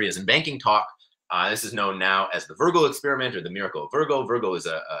the Free as in Banking talk. This is known now as the Virgo experiment, or the miracle of Virgo. Virgo is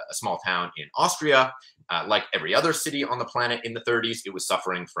a small town in Austria. Like every other city on the planet in the 30s, it was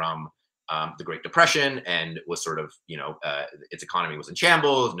suffering from the Great Depression and was sort of, its economy was in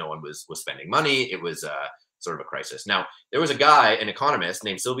shambles. No one was spending money. It was sort of a crisis. Now, there was a guy, an economist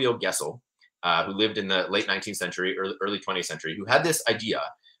named Silvio Gesell, who lived in the late 19th century, early 20th century, who had this idea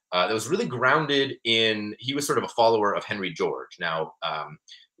that was really grounded in, he was sort of a follower of Henry George. Now,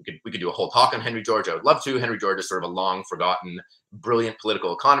 we could do a whole talk on Henry George. I would love to. Henry George is sort of a long forgotten, brilliant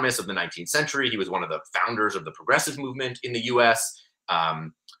political economist of the 19th century. He was one of the founders of the progressive movement in the US.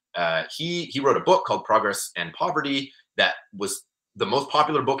 He wrote a book called Progress and Poverty that was the most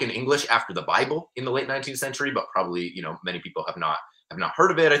popular book in English after the Bible in the late 19th century, but probably, many people have not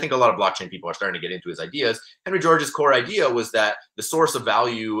heard of it. I think a lot of blockchain people are starting to get into his ideas. Henry George's core idea was that the source of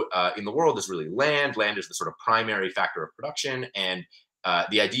value in the world is really land. Land is the sort of primary factor of production. And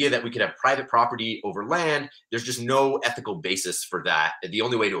the idea that we could have private property over land, there's just no ethical basis for that. The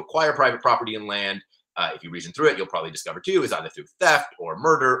only way to acquire private property and land, if you reason through it, you'll probably discover too, is either through theft or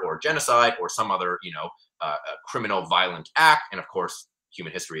murder or genocide or some other, criminal violent act. And of course,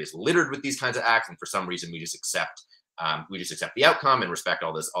 human history is littered with these kinds of acts. And for some reason, we just accept the outcome and respect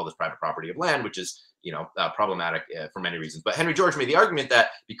all this private property of land, which is, problematic for many reasons. But Henry George made the argument that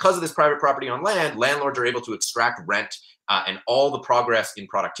because of this private property on land, landlords are able to extract rent and all the progress in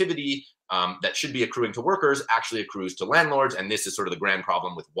productivity that should be accruing to workers actually accrues to landlords. And this is sort of the grand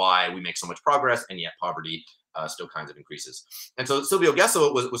problem with why we make so much progress and yet poverty still kinds of increases. And so Silvio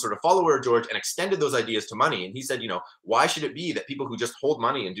Gesell was sort of follower of George and extended those ideas to money. And he said, why should it be that people who just hold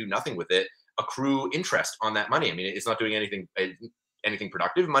money and do nothing with it accrue interest on that money? I mean, it's not doing anything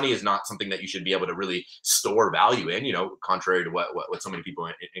productive. Money is not something that you should be able to really store value in, contrary to what so many people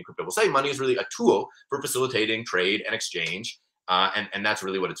in crypto will say. Money is really a tool for facilitating trade and exchange. And that's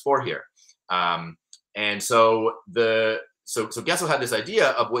really what it's for here. And so Gesell had this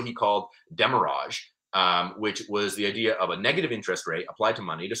idea of what he called demurrage, which was the idea of a negative interest rate applied to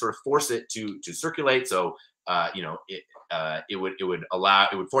money to sort of force it to circulate. So it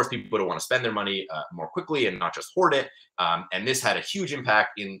would force people to want to spend their money more quickly and not just hoard it. And this had a huge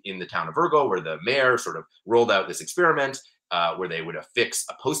impact in the town of Virgo, where the mayor sort of rolled out this experiment where they would affix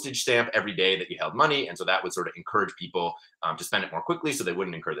a postage stamp every day that you held money. And so that would sort of encourage people to spend it more quickly so they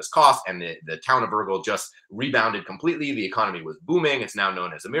wouldn't incur this cost. And the town of Virgo just rebounded completely. The economy was booming. It's now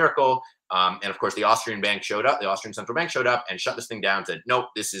known as a miracle. And of course, the Austrian central bank showed up and shut this thing down and said, nope,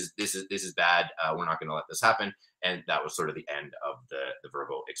 this is bad. We're not going to let this happen. And that was sort of the end of the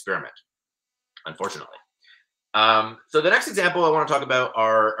Virgo experiment, unfortunately. So the next example I want to talk about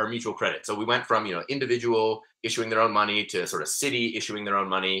are mutual credit. So we went from, individual issuing their own money to sort of city issuing their own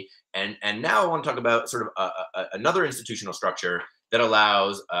money. And now I want to talk about sort of another institutional structure that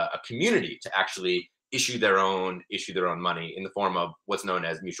allows a community to actually issue their own money in the form of what's known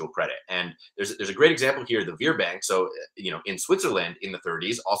as mutual credit. And there's a great example here, the Veer Bank. So, in Switzerland in the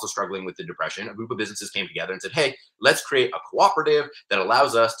 30s, also struggling with the Depression, a group of businesses came together and said, hey, let's create a cooperative that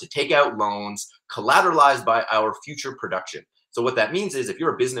allows us to take out loans collateralized by our future production. So what that means is if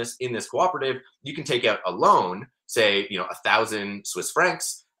you're a business in this cooperative, you can take out a loan, say, 1,000 Swiss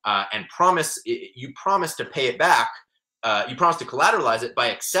francs, and promise to pay it back. You promise to collateralize it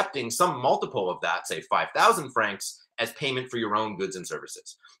by accepting some multiple of that, say 5,000 francs, as payment for your own goods and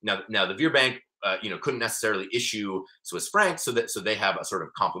services. Now the Veer Bank couldn't necessarily issue Swiss francs, so they have a sort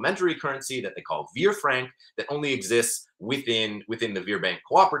of complementary currency that they call Vir franc that only exists within the Vir Bank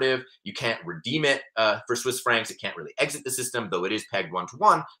cooperative. You can't redeem it for Swiss francs. It can't really exit the system, though it is pegged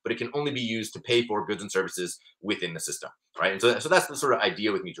 1-to-1, but it can only be used to pay for goods and services within the system, right? And so that's the sort of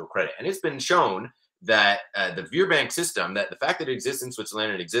idea with mutual credit. And it's been shown that the Vir Bank system, that the fact that it exists in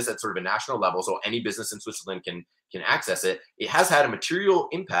Switzerland and it exists at sort of a national level, so any business in Switzerland can access it, it has had a material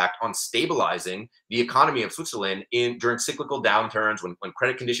impact on stabilizing the economy of Switzerland during cyclical downturns, when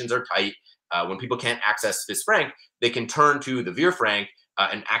credit conditions are tight, when people can't access Swiss franc, they can turn to the Vir franc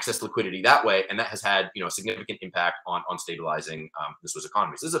and access liquidity that way, and that has had a significant impact on stabilizing the Swiss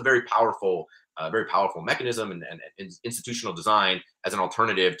economy. So this is a very powerful mechanism and institutional design as an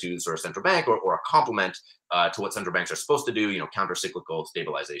alternative to sort of central bank or a complement to what central banks are supposed to do, counter-cyclical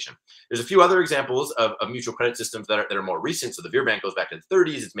stabilization. There's a few other examples of mutual credit systems that are more recent. So the Vir Bank goes back to the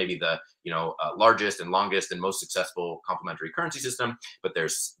 30s. It's maybe the largest and longest and most successful complementary currency system. But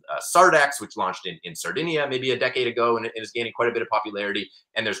there's Sardex, which launched in Sardinia maybe a decade ago, and it is gaining quite a bit of popularity.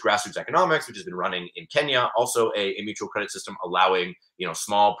 And there's Grassroots Economics, which has been running in Kenya, also a mutual credit system allowing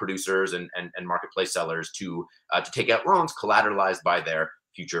small producers and marketplace sellers to take out loans collateralized by their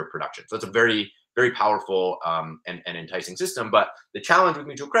future production. So it's a very, very powerful and enticing system. But the challenge with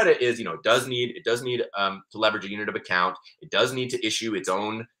mutual credit is, it does need to leverage a unit of account. It does need to issue its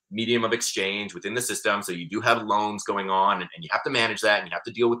own medium of exchange within the system. So you do have loans going on, and you have to manage that, and you have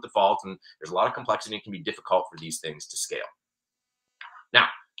to deal with defaults. And there's a lot of complexity. It can be difficult for these things to scale. Now,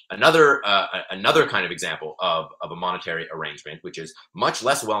 another kind of example of a monetary arrangement, which is much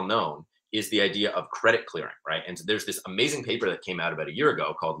less well known, is the idea of credit clearing, right? And so there's this amazing paper that came out about a year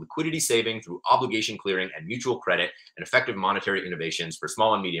ago called Liquidity Saving Through Obligation Clearing and Mutual Credit and Effective Monetary Innovations for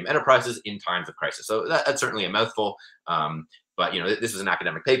Small and Medium Enterprises in Times of Crisis. So that's certainly a mouthful, but this was an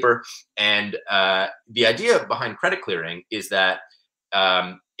academic paper. And the idea behind credit clearing is that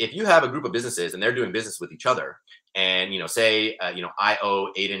if you have a group of businesses and they're doing business with each other, and say I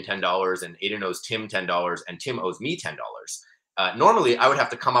owe Aiden $10 and Aiden owes Tim $10 and Tim owes me $10. Normally, I would have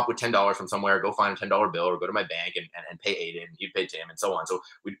to come up with $10 from somewhere, go find a $10 bill, or go to my bank and pay Aiden, and he'd pay Tim, and so on. So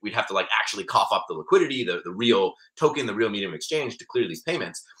we'd have to actually cough up the liquidity, the real token, the real medium of exchange to clear these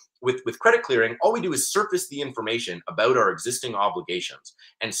payments. With credit clearing, all we do is surface the information about our existing obligations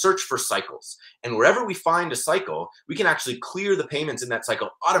and search for cycles. And wherever we find a cycle, we can actually clear the payments in that cycle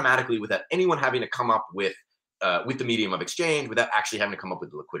automatically without anyone having to come up with the medium of exchange, without actually having to come up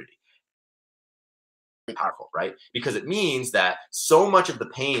with the liquidity. Powerful, right? Because it means that so much of the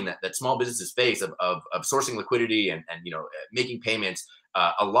pain that small businesses face of sourcing liquidity and making payments,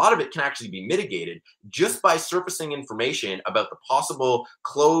 a lot of it can actually be mitigated just by surfacing information about the possible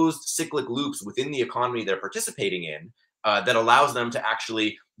closed cyclic loops within the economy they're participating in, that allows them to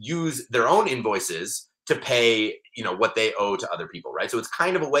actually use their own invoices to pay what they owe to other people, right? So it's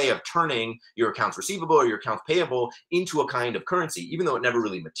kind of a way of turning your accounts receivable or your accounts payable into a kind of currency, even though it never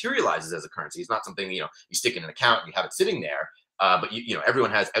really materializes as a currency. It's not something you stick in an account and you have it sitting there. But everyone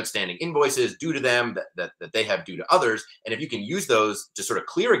has outstanding invoices due to them that they have due to others, and if you can use those to sort of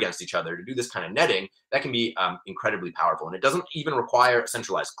clear against each other to do this kind of netting, that can be incredibly powerful. And it doesn't even require a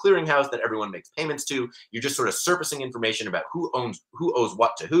centralized clearinghouse that everyone makes payments to. You're just sort of surfacing information about who owes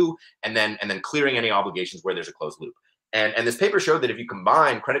what to who, and then clearing any obligations where there's a closed loop. And this paper showed that if you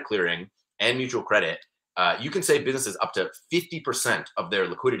combine credit clearing and mutual credit, you can save businesses up to 50% of their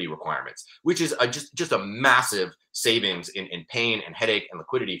liquidity requirements, which is just a massive savings in pain and headache and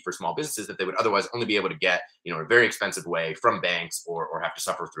liquidity for small businesses that they would otherwise only be able to get in a very expensive way from banks or have to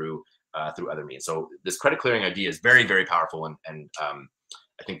suffer through other means. So this credit clearing idea is very, very powerful and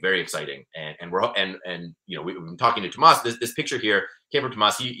I think very exciting. And we've been talking to Tomas. This picture here came from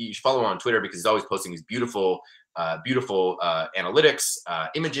Tomas. You should follow him on Twitter because he's always posting these beautiful analytics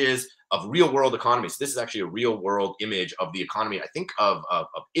images of real world economies. So this is actually a real world image of the economy, I think of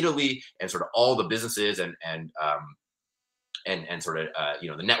Italy, and sort of all the businesses and sort of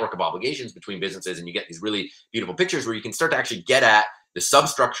the network of obligations between businesses. And you get these really beautiful pictures where you can start to actually get at the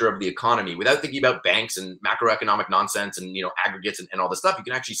substructure of the economy without thinking about banks and macroeconomic nonsense and aggregates and all this stuff. You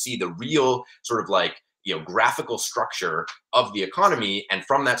can actually see the real sort of graphical structure of the economy, and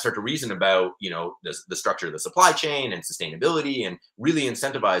from that start to reason about the structure of the supply chain and sustainability, and really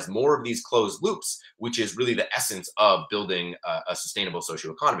incentivize more of these closed loops, which is really the essence of building a sustainable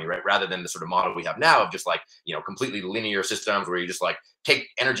social economy, right? Rather than the sort of model we have now of just completely linear systems where you just take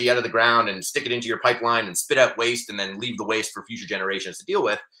energy out of the ground and stick it into your pipeline and spit out waste and then leave the waste for future generations to deal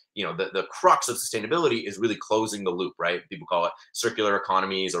with. The crux of sustainability is really closing the loop, right? People call it circular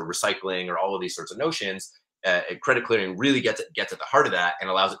economies or recycling or all of these sorts of notions. credit clearing really gets at the heart of that and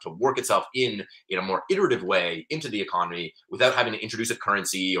allows it to work itself in a more iterative way into the economy without having to introduce a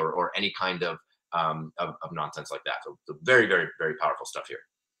currency or any kind of nonsense like that. So very, very, very powerful stuff here.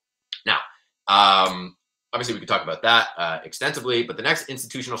 Now, obviously we could talk about that extensively, but the next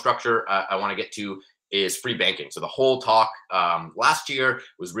institutional structure I want to get to is free banking. So the whole talk last year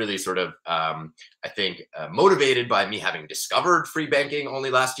was really sort of, I think, motivated by me having discovered free banking only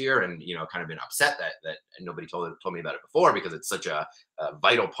last year, and kind of been upset that nobody told me about it before, because it's such a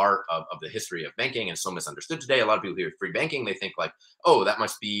vital part of the history of banking and so misunderstood today. A lot of people hear free banking, they think like, oh, that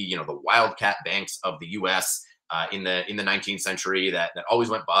must be the wildcat banks of the U.S. In the 19th century that always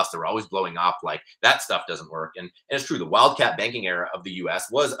went bust. They were always blowing up. Like, that stuff doesn't work. And it's true. The wildcat banking era of the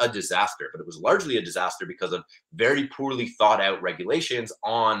U.S. was a disaster, but it was largely a disaster because of very poorly thought out regulations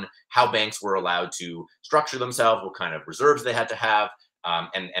on how banks were allowed to structure themselves, what kind of reserves they had to have,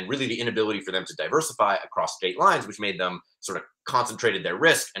 and really the inability for them to diversify across state lines, which made them sort of concentrated their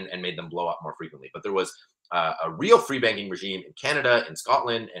risk and made them blow up more frequently. But there was a real free banking regime in Canada, in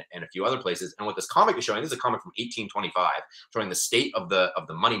Scotland, and a few other places. And what this comic is showing, this is a comic from 1825, showing the state of the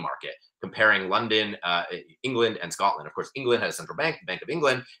money market, comparing London, England, and Scotland. Of course, England had a central bank, the Bank of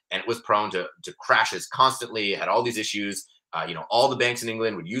England, and it was prone to crashes constantly. It had all these issues. All the banks in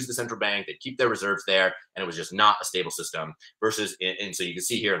England would use the central bank, they'd keep their reserves there, and it was just not a stable system. Versus, and so you can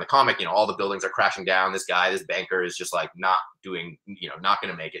see here in the comic, all the buildings are crashing down. This guy, this banker, is just like not doing, not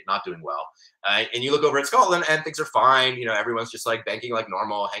going to make it, not doing well. And you look over at Scotland, and things are fine. Everyone's just like banking like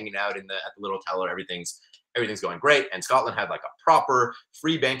normal, hanging out at the little teller. Everything's going great. And Scotland had like a proper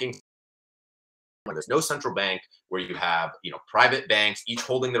free banking, where there's no central bank, where you have private banks each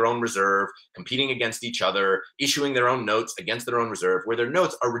holding their own reserve, competing against each other, issuing their own notes against their own reserve, where their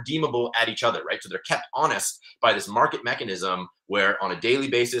notes are redeemable at each other, right? So they're kept honest by this market mechanism where on a daily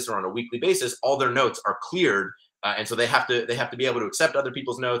basis or on a weekly basis, all their notes are cleared, and so they have to be able to accept other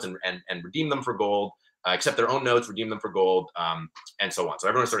people's notes and redeem them for gold. Accept their own notes, redeem them for gold, and so on. So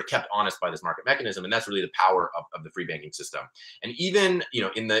everyone's sort of kept honest by this market mechanism, and that's really the power of the free banking system. And even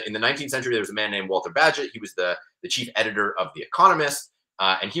in the 19th century, there was a man named Walter Bagehot. He was the chief editor of The Economist,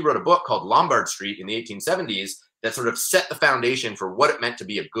 and he wrote a book called Lombard Street in the 1870s that sort of set the foundation for what it meant to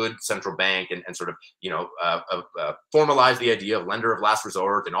be a good central bank, and sort of formalized the idea of lender of last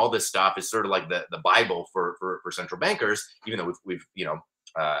resort, and all this stuff is sort of like the Bible for central bankers, even though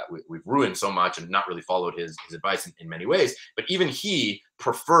we've ruined so much and not really followed his advice in many ways. But even he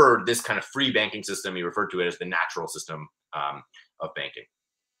preferred this kind of free banking system. He referred to it as the natural system of banking.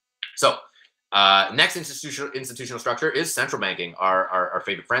 So next institutional structure is central banking. Our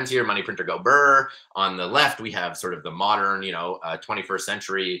favorite friends here, money printer go burr. On the left, we have sort of the modern, 21st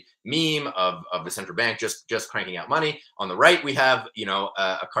century meme of the central bank just cranking out money. On the right, we have,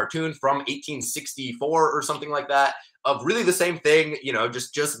 a cartoon from 1864 or something like that, of really the same thing,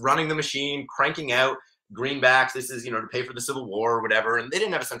 just running the machine, cranking out greenbacks. This is, to pay for the Civil War or whatever. And they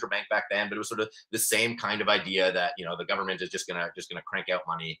didn't have a central bank back then, but it was sort of the same kind of idea that, the government is just gonna crank out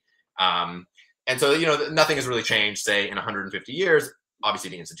money. And so, nothing has really changed, say, in 150 years.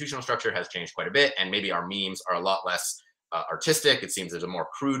 Obviously, the institutional structure has changed quite a bit, and maybe our memes are a lot less artistic. It seems there's a more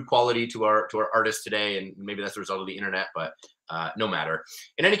crude quality to our artists today, and maybe that's the result of the internet, but no matter.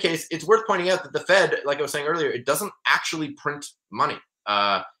 In any case, it's worth pointing out that the Fed, like I was saying earlier, it doesn't actually print money.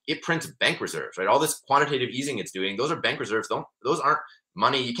 It prints bank reserves, right? All this quantitative easing it's doing, those are bank reserves. Those aren't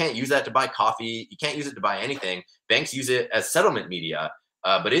money. You can't use that to buy coffee. You can't use it to buy anything. Banks use it as settlement media,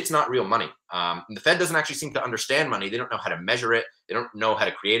 but it's not real money. The Fed doesn't actually seem to understand money. They don't know how to measure it. They don't know how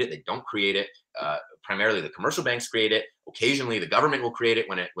to create it. They don't create it. Primarily, the commercial banks create it. Occasionally, the government will create it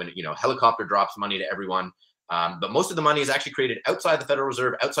when helicopter drops money to everyone. But most of the money is actually created outside the Federal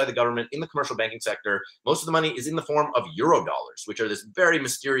Reserve, outside the government, in the commercial banking sector. Most of the money is in the form of Eurodollars, which are this very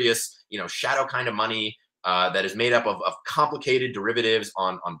mysterious, shadow kind of money that is made up of complicated derivatives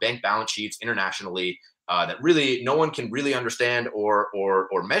on bank balance sheets internationally that really no one can really understand or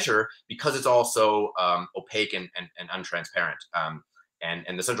measure, because it's all so opaque and untransparent.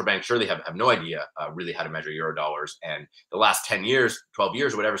 And the central bank surely have no idea really how to measure Eurodollars. And the last 10 years, 12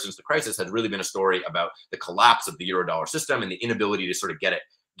 years, whatever, since the crisis has really been a story about the collapse of the Eurodollar system and the inability to sort of get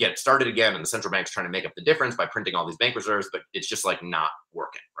it started again. And the central bank's trying to make up the difference by printing all these bank reserves, but it's just like not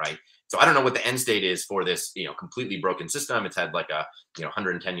working, right? So I don't know what the end state is for this, completely broken system. It's had like a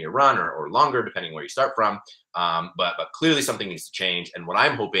 110-year run or longer, depending where you start from. But clearly something needs to change. And what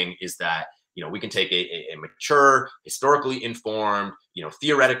I'm hoping is that we can take a mature, historically informed,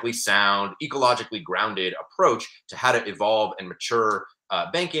 theoretically sound, ecologically grounded approach to how to evolve and mature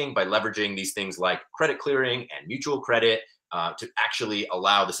banking by leveraging these things like credit clearing and mutual credit, to actually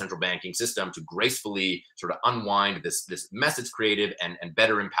allow the central banking system to gracefully sort of unwind this mess it's created and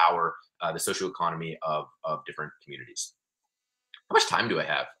better empower the social economy of different communities. How much time do I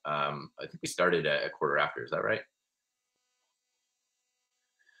have? I think we started a quarter after. Is that right?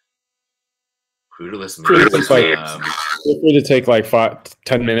 Clueless me. Feel free to take like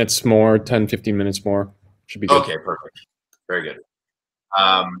 10 minutes more, 10, 15 minutes more. Should be good. Okay, perfect. Very good.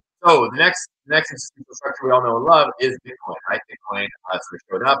 So the next infrastructure we all know and love is Bitcoin, right? Bitcoin sort of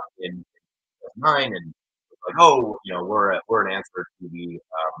showed up in 2009 and was like, oh, you know, we're an answer to the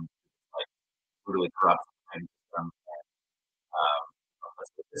like brutally corrupt system.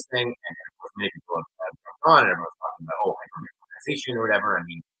 Let's get this thing, and of course many people have jumped on, and everyone's talking about hyper-Bitcoinization or whatever. I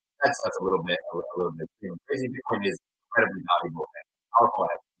mean, that's a little bit crazy. Bitcoin is incredibly valuable and powerful.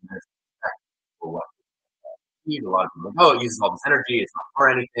 For what a lot of people like, oh, it uses all this energy, it's not for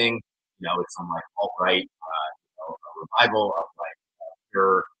anything, you know, it's some like alt-right a revival of like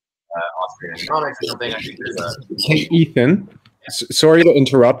pure Austrian economics or something. I think there's a Hey Ethan, sorry to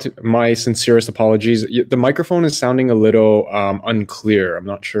interrupt, my sincerest apologies. The microphone is sounding a little unclear. I'm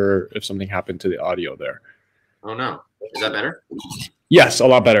not sure if something happened to the audio there. Oh no, is that better? Yes, a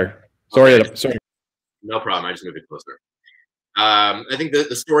lot better. Sorry. No problem, I just moved it closer. I think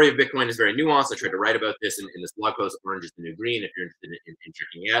the story of Bitcoin is very nuanced. I tried to write about this in this blog post, Orange is the New Green, if you're interested in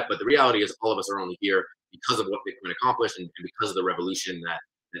checking it out. But the reality is all of us are only here because of what Bitcoin accomplished and because of the revolution that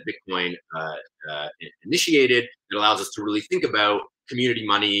Bitcoin initiated that allows us to really think about community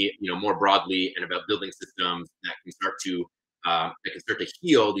money, you know, more broadly, and about building systems that can start to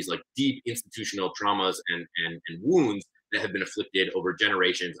heal these like deep institutional traumas and wounds that have been afflicted over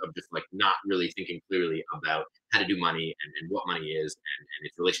generations of just like not really thinking clearly about how to do money and what money is and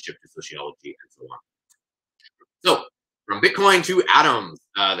its relationship to sociology and so on. So from Bitcoin to atoms,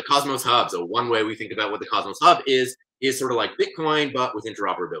 the Cosmos Hub. So one way we think about what the Cosmos Hub is sort of like Bitcoin, but with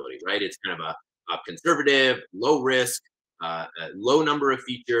interoperability, right? It's kind of a conservative, low risk, a low number of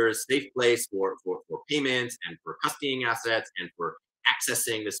features, safe place for payments and for custodying assets and for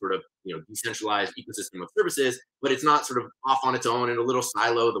accessing this sort of, you know, decentralized ecosystem of services, but it's not sort of off on its own in a little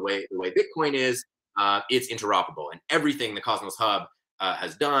silo the way Bitcoin is. It's interoperable, and everything the Cosmos Hub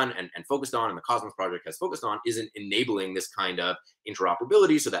has done and focused on, and the Cosmos project has focused on, is enabling this kind of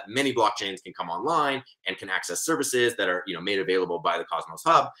interoperability so that many blockchains can come online and can access services that are, you know, made available by the Cosmos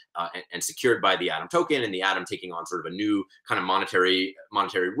Hub and secured by the Atom token, and the Atom taking on sort of a new kind of monetary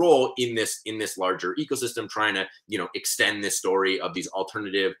role in this larger ecosystem, trying to, you know, extend this story of these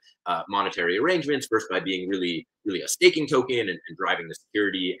alternative monetary arrangements, first by being really a staking token and driving the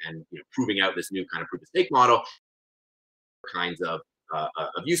security and, you know, proving out this new kind of proof of stake model, kinds of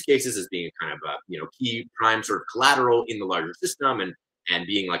use cases as being kind of you know, key prime sort of collateral in the larger system and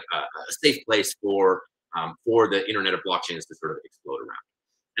being like a safe place for the internet of blockchains to sort of explode around.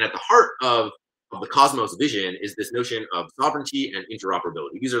 And at the heart of the Cosmos vision is this notion of sovereignty and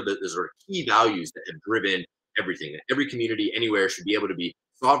interoperability. These are the sort of key values that have driven everything. That every community anywhere should be able to be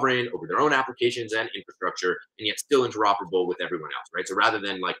sovereign over their own applications and infrastructure, and yet still interoperable with everyone else, right? So rather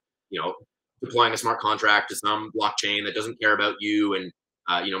than like, you know, deploying a smart contract to some blockchain that doesn't care about you and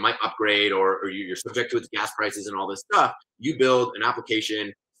you know, might upgrade or you're subject to its gas prices and all this stuff, you build an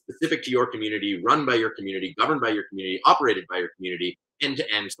application specific to your community, run by your community, governed by your community, operated by your community,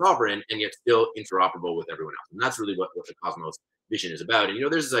 end-to-end sovereign, and yet still interoperable with everyone else. And that's really what the Cosmos vision is about. And, you know,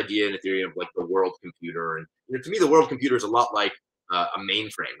 there's this idea in Ethereum of like the world computer. And, you know, to me, the world computer is a lot like a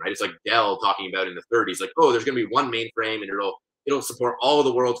mainframe, right? It's like Dell talking about in the 30s, like, oh, there's going to be one mainframe and it'll support all of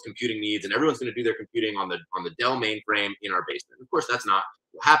the world's computing needs, and everyone's going to do their computing on the Dell mainframe in our basement. Of course, that's not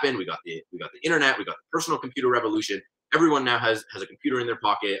what happened. We got the internet, we got the personal computer revolution. Everyone now has a computer in their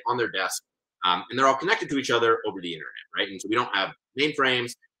pocket, on their desk, and they're all connected to each other over the internet, right? And so we don't have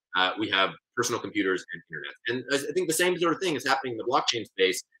mainframes, we have personal computers and internet. And I think the same sort of thing is happening in the blockchain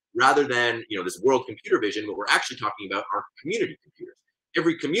space. Rather than, you know, this world computer vision, what we're actually talking about are community computers.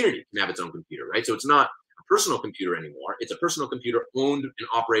 Every community can have its own computer, right? So it's not a personal computer anymore. It's a personal computer owned and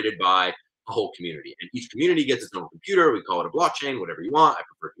operated by a whole community. And each community gets its own computer. We call it a blockchain, whatever you want. I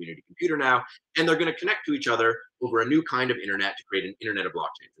prefer community computer now. And they're going to connect to each other over a new kind of internet to create an internet of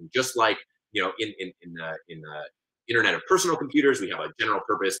blockchains. And just like, you know, in the internet of personal computers, we have a general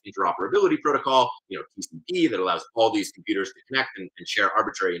purpose interoperability protocol, you know, TCP, that allows all these computers to connect and share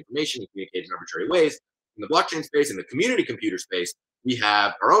arbitrary information and communicate in arbitrary ways. In the blockchain space, in the community computer space, we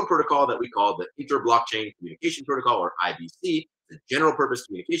have our own protocol that we call the Inter-Blockchain Communication Protocol, or IBC, the general purpose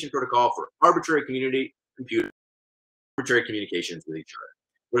communication protocol for arbitrary communications with each other.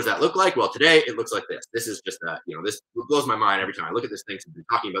 What does that look like? Well, today it looks like this. This is just this blows my mind every time I look at this thing. We've been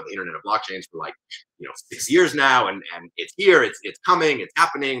talking about the Internet of Blockchains for like 6 years now, and it's here, it's coming, it's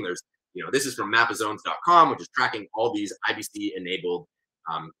happening. There's this is from mapazones.com, which is tracking all these IBC enabled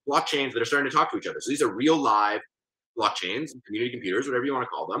blockchains that are starting to talk to each other. So these are real live blockchains, community computers, whatever you want to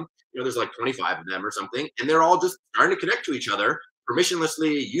call them. There's like 25 of them or something, and they're all just starting to connect to each other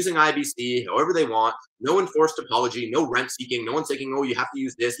permissionlessly, using IBC however they want. No enforced topology, no rent seeking, no one saying, oh, you have to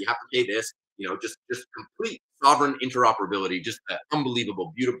use this, you have to pay this. Just complete sovereign interoperability. Just an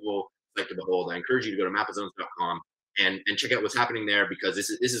unbelievable, beautiful sight to behold. I encourage you to go to mapazones.com and check out what's happening there, because this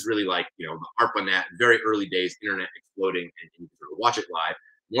is really like the ARPANET, very early days, internet exploding, and you can sort of watch it live.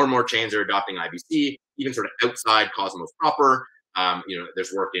 More and more chains are adopting IBC, even sort of outside Cosmos proper.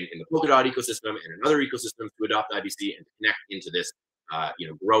 There's work in the Polkadot ecosystem and in other ecosystems to adopt IBC and to connect into this,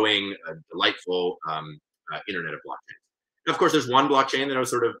 growing, delightful internet of blockchains. And of course, there's one blockchain that I was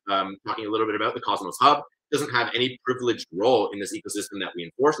sort of talking a little bit about, the Cosmos Hub. It doesn't have any privileged role in this ecosystem that we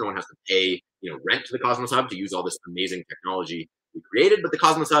enforce. No one has to pay, rent to the Cosmos Hub to use all this amazing technology we created. But the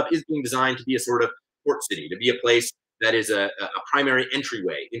Cosmos Hub is being designed to be a sort of port city, to be a place that is a primary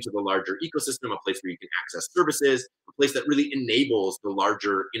entryway into the larger ecosystem, a place where you can access services, a place that really enables the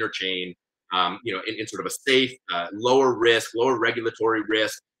larger interchain, in sort of a safe, lower risk, lower regulatory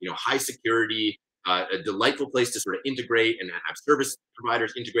risk, high security, a delightful place to sort of integrate and have service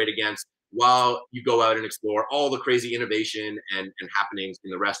providers integrate against, while you go out and explore all the crazy innovation and happenings in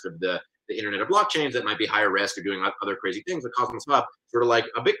the rest of the Internet of Blockchains that might be higher risk or doing other crazy things. The Cosmos Hub, sort of like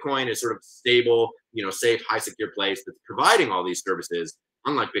a Bitcoin, is sort of stable, safe, high secure place that's providing all these services,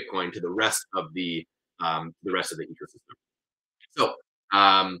 unlike Bitcoin, to the rest of the ecosystem. So,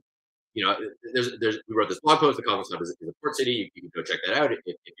 we wrote this blog post. The Cosmos Hub is a port city. You can go check that out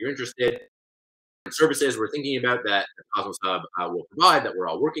if you're interested. Services we're thinking about that the Cosmos Hub will provide, that we're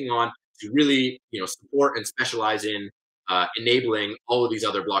all working on, to really support and specialize in enabling all of these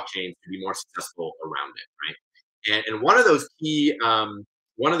other blockchains to be more successful around it, right? And one of those key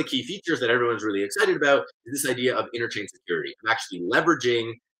one of the key features that everyone's really excited about is this idea of interchain security, of actually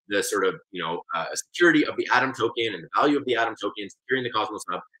leveraging the sort of security of the Atom token and the value of the Atom token, securing the Cosmos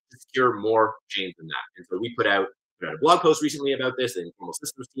Hub to secure more chains than that. And so we put out a blog post recently about this. The Informal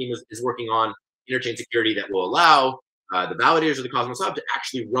Systems team is working on interchain security that will allow the validators of the Cosmos Hub to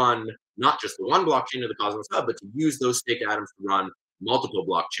actually run not just the one blockchain of the Cosmos Hub, but to use those staked atoms to run multiple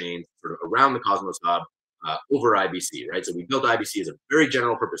blockchains sort of around the Cosmos Hub over IBC, right? So we built IBC as a very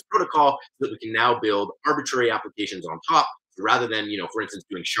general purpose protocol so that we can now build arbitrary applications on top. So rather than, for instance,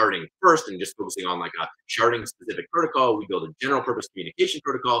 doing sharding first and just focusing on like a sharding specific protocol, we build a general purpose communication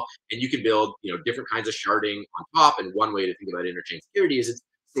protocol, and you can build, different kinds of sharding on top. And one way to think about interchain security is it's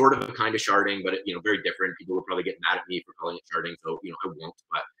sort of a kind of sharding, but very different. People will probably get mad at me for calling it sharding, so I won't.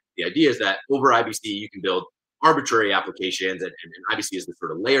 But the idea is that over IBC you can build arbitrary applications, and IBC is the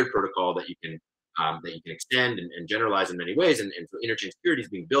sort of layered protocol that you can extend and generalize in many ways. And so interchain security is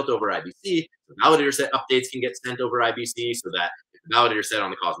being built over IBC. The validator set updates can get sent over IBC, so that if the validator set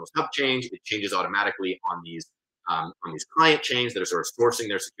on the Cosmos Hub change, it changes automatically on these client chains that are sort of sourcing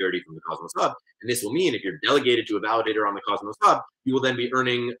their security from the Cosmos Hub. And this will mean if you're delegated to a validator on the Cosmos Hub, you will then be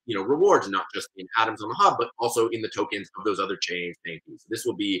earning, rewards, not just in atoms on the hub, but also in the tokens of those other chains paying fees. So this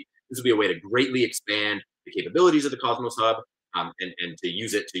will be a way to greatly expand the capabilities of the Cosmos Hub, and to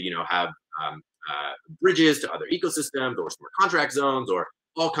use it to, have bridges to other ecosystems or smart contract zones or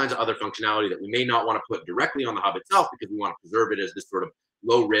all kinds of other functionality that we may not want to put directly on the hub itself, because we want to preserve it as this sort of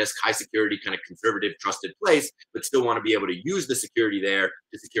low risk, high security, kind of conservative, trusted place, but still want to be able to use the security there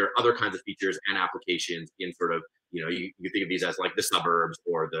to secure other kinds of features and applications in sort of, you think of these as like the suburbs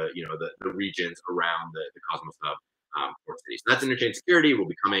or the regions around the Cosmos Hub port city. So that's interchain security. Will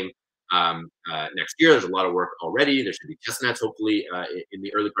be coming next year. There's a lot of work already. There should be testnets hopefully in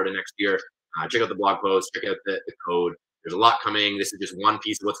the early part of next year. Check out the blog post, check out the code. There's a lot coming. This is just one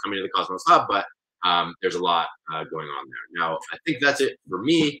piece of what's coming to the Cosmos Hub, but there's a lot going on there. Now, I think that's it for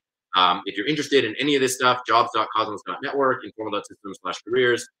me. If you're interested in any of this stuff, jobs.cosmos.network,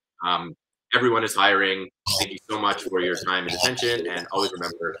 informal.systems/careers. Everyone is hiring. Thank you so much for your time and attention. And always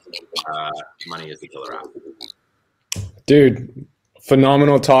remember, money is the killer app. Dude,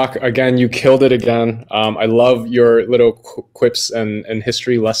 phenomenal talk. Again, you killed it again. I love your little quips and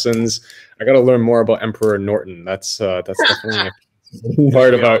history lessons. I got to learn more about Emperor Norton. That's definitely a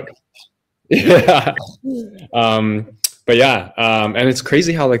part about. Yeah. But yeah, and it's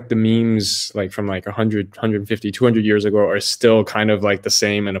crazy how like the memes like from like 100, 150, 200 years ago are still kind of like the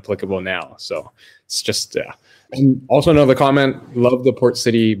same and applicable now. So it's just, yeah. And also another comment, love the Port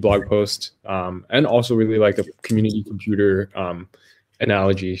City blog post, and also really like the community computer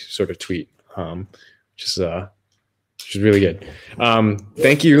analogy sort of tweet, which is really good.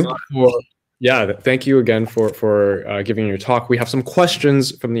 Thank you thank you again for giving your talk. We have some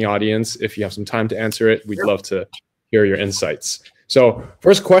questions from the audience. If you have some time to answer it, we'd love to hear your insights. So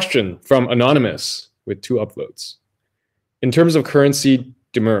first question from Anonymous with 2 upvotes. In terms of currency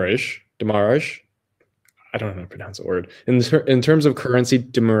demurrage, I don't know how to pronounce the word. In terms of currency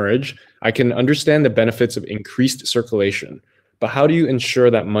demurrage, I can understand the benefits of increased circulation, but how do you ensure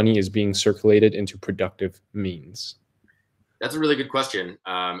that money is being circulated into productive means? That's a really good question,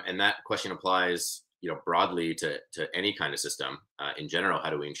 and that question applies, broadly to any kind of system. In general, how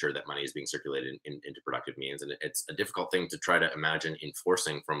do we ensure that money is being circulated into productive means? And it's a difficult thing to try to imagine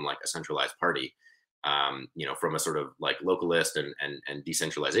enforcing from like a centralized party. From a sort of like localist and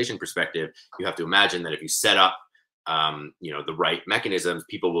decentralization perspective, you have to imagine that if you set up, the right mechanisms,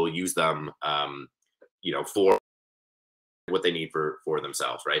 people will use them, for what they need for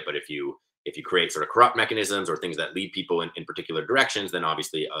themselves, right? But if you create sort of corrupt mechanisms or things that lead people in particular directions, then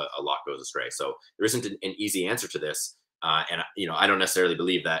obviously a lot goes astray. So there isn't an easy answer to this. And I don't necessarily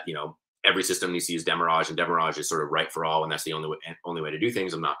believe that, every system needs to use demurrage and demurrage is sort of right for all. And that's the only way to do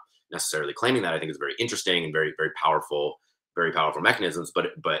things. I'm not necessarily claiming that. I think it's very interesting and very, very powerful mechanisms. But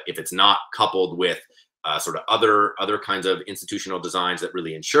if it's not coupled with sort of other kinds of institutional designs that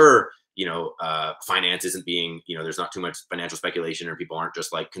really ensure, finance isn't being, there's not too much financial speculation or people aren't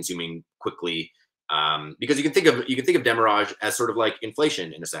just like consuming quickly. Because you can think of demurrage as sort of like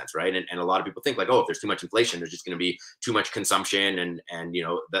inflation in a sense, right? And a lot of people think like, oh, if there's too much inflation, there's just going to be too much consumption and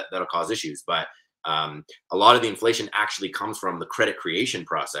that'll cause issues. But a lot of the inflation actually comes from the credit creation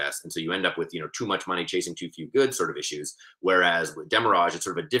process. And so you end up with, too much money chasing too few goods sort of issues. Whereas with demurrage, it's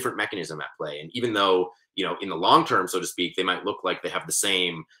sort of a different mechanism at play. And even though, in the long term, so to speak, they might look like they have the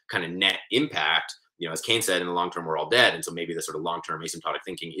same kind of net impact, as Kane said, in the long term, we're all dead. And so maybe the sort of long-term asymptotic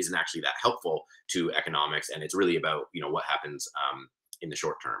thinking isn't actually that helpful to economics. And it's really about, what happens in the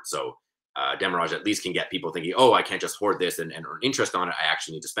short term. So demurrage at least can get people thinking, oh, I can't just hoard this and earn interest on it. I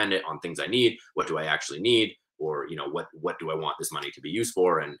actually need to spend it on things I need. What do I actually need? Or, what do I want this money to be used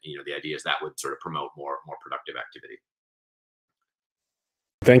for? And, the idea is that would sort of promote more productive activity.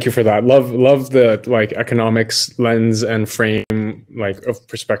 Thank you for that. Love the like economics lens and frame like of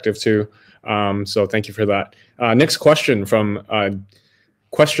perspective too. So thank you for that. Next question from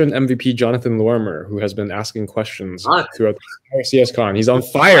question MVP Jonathan Lorimer, who has been asking questions throughout the entire CSCON. He's on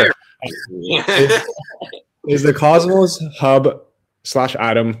fire. Is the Cosmos Hub /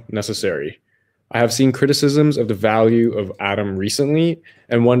 Atom necessary? I have seen criticisms of the value of Atom recently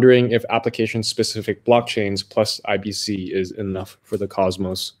and wondering if application-specific blockchains plus IBC is enough for the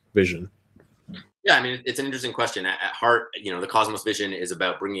Cosmos vision. Yeah, I mean, it's an interesting question. At heart, the Cosmos vision is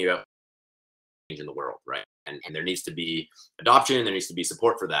about bringing about change in the world, right? And there needs to be adoption, there needs to be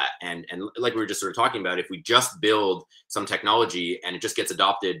support for that. And like we were just sort of talking about, if we just build some technology and it just gets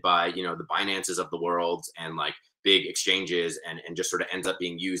adopted by, the Binances of the world and like big exchanges and just sort of ends up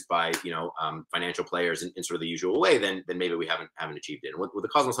being used by, financial players in sort of the usual way, then maybe we haven't achieved it. And what the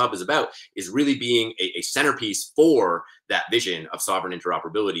Cosmos Hub is about is really being a centerpiece for that vision of sovereign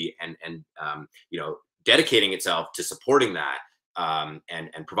interoperability and dedicating itself to supporting that.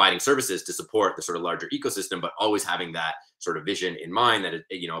 And providing services to support the sort of larger ecosystem, but always having that sort of vision in mind that,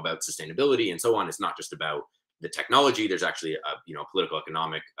 about sustainability and so on. It's not just about the technology. There's actually a political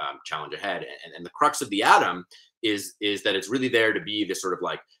economic challenge ahead. And the crux of the Atom is that it's really there to be this sort of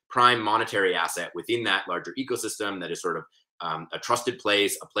like prime monetary asset within that larger ecosystem that is sort of a trusted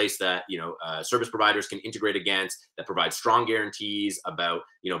place, a place that, service providers can integrate against, that provides strong guarantees about,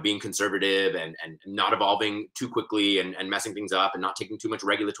 being conservative and not evolving too quickly and messing things up and not taking too much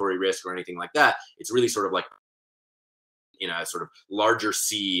regulatory risk or anything like that. It's really sort of like in a sort of larger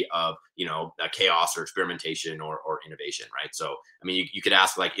sea of, chaos or experimentation or innovation, right? So, I mean, you could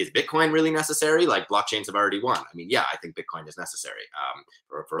ask, like, is Bitcoin really necessary? Like, blockchains have already won. I mean, yeah, I think Bitcoin is necessary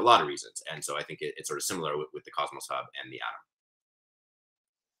for a lot of reasons. And so I think it's sort of similar with the Cosmos Hub and the Atom.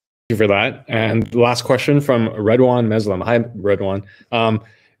 Thank you for that. And the last question from Redwan Meslam. Hi, Redwan.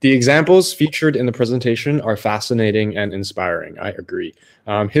 The examples featured in the presentation are fascinating and inspiring. I agree.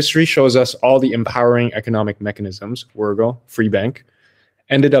 History shows us all the empowering economic mechanisms, Wirgo, Free Bank,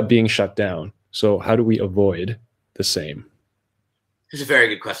 ended up being shut down. So how do we avoid the same? It's a very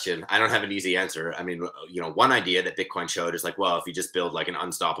good question. I don't have an easy answer. I mean, one idea that Bitcoin showed is like, well, if you just build like an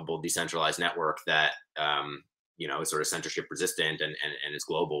unstoppable decentralized network that, is sort of censorship resistant and is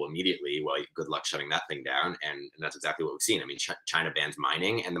global immediately, well, good luck shutting that thing down. And that's exactly what we've seen. I mean, China bans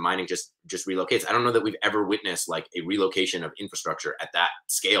mining and the mining just relocates. I don't know that we've ever witnessed like a relocation of infrastructure at that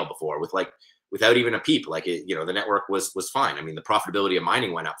scale before with like without even a peep. Like the network was fine. I mean, the profitability of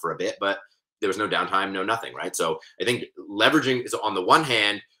mining went up for a bit, but there was no downtime, no nothing, right? So I think leveraging is, on the one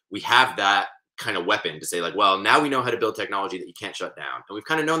hand, we have that kind of weapon to say like, well, now we know how to build technology that you can't shut down. And we've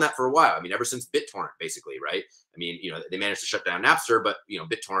kind of known that for a while. I mean, ever since BitTorrent, basically, right? I mean, they managed to shut down Napster, but,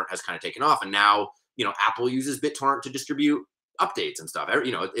 BitTorrent has kind of taken off. And now, Apple uses BitTorrent to distribute updates and stuff.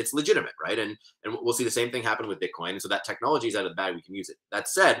 It's legitimate, right? And we'll see the same thing happen with Bitcoin. And so that technology is out of the bag. We can use it. That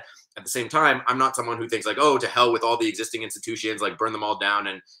said, at the same time, I'm not someone who thinks like, oh, to hell with all the existing institutions, like burn them all down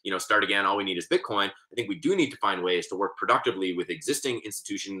and, start again. All we need is Bitcoin. I think we do need to find ways to work productively with existing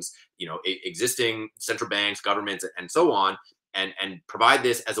institutions, existing central banks, governments, and so on, and provide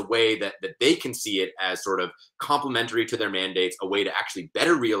this as a way that they can see it as sort of complementary to their mandates, a way to actually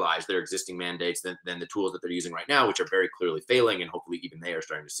better realize their existing mandates than the tools that they're using right now, which are very clearly failing. And hopefully even they are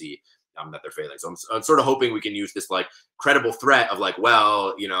starting to see that they're failing. So I'm sort of hoping we can use this like credible threat of like,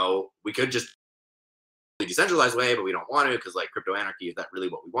 well, we could just decentralized way, but we don't want to because like crypto anarchy, is that really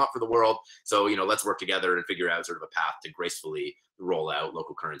what we want for the world? So, let's work together and figure out sort of a path to gracefully roll out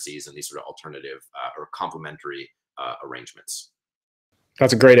local currencies and these sort of alternative or complementary arrangements.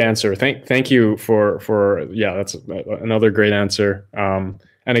 That's a great answer. Thank you for yeah, that's another great answer. And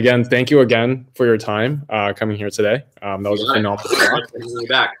again, thank you again for your time coming here today. That was a phenomenal talk.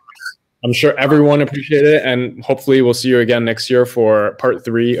 Back. I'm sure everyone appreciated it, and hopefully we'll see you again next year for part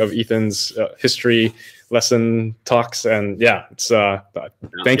 3 of Ethan's history lesson talks. And yeah, it's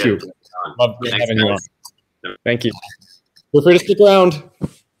thank you. Love having you on. Thank you. Feel free to stick around.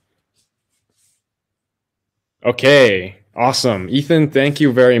 Okay, awesome. Ethan, thank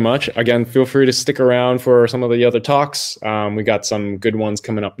you very much. Again, feel free to stick around for some of the other talks. We got some good ones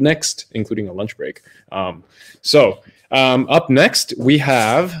coming up next, including a lunch break. Up next, we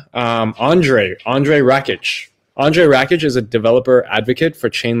have Andre Rakic. Andre Rakic is a developer advocate for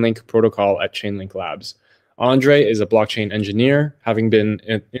Chainlink protocol at Chainlink Labs. Andre is a blockchain engineer, having been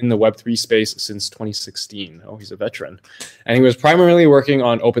in the Web3 space since 2016. Oh, he's a veteran. And he was primarily working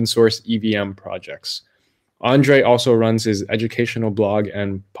on open source EVM projects. Andre also runs his educational blog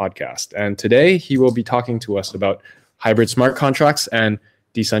and podcast. And today he will be talking to us about hybrid smart contracts and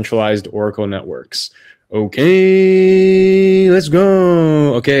decentralized Oracle networks. Okay, let's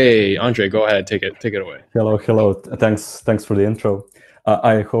go. Okay, Andre, go ahead. Take it away. Hello. Thanks for the intro.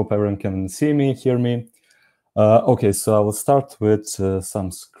 I hope everyone can see me, hear me. Okay, so I will start with some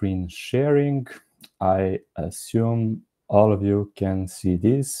screen sharing. I assume all of you can see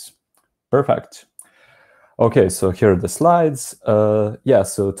this. Perfect. Okay, so here are the slides. Yeah,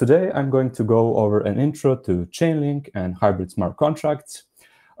 so today I'm going to go over an intro to Chainlink and hybrid smart contracts.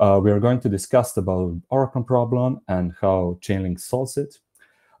 We are going to discuss about Oracle problem and how Chainlink solves it.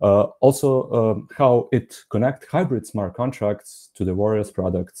 Also, how it connects hybrid smart contracts to the various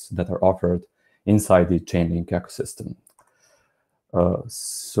products that are offered inside the Chainlink ecosystem.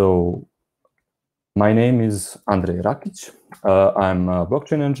 So my name is Andre Rakic. I'm a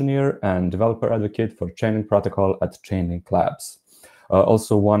blockchain engineer and developer advocate for Chainlink protocol at Chainlink Labs.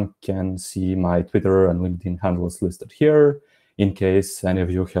 Also, one can see my Twitter and LinkedIn handles listed here. In case any of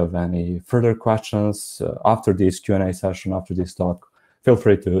you have any further questions after this Q&A session, after this talk, feel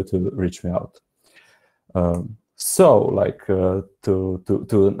free to reach me out. To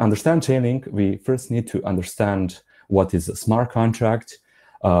understand Chainlink, we first need to understand what is a smart contract,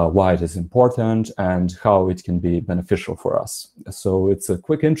 why it is important, and how it can be beneficial for us. So it's a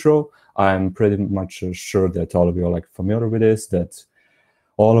quick intro. I'm pretty much sure that all of you are familiar with this, that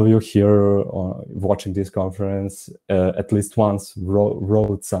all of you here watching this conference at least once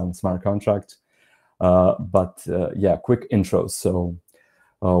wrote some smart contract. Yeah, quick intro. So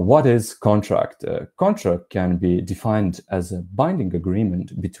what is contract? Contract can be defined as a binding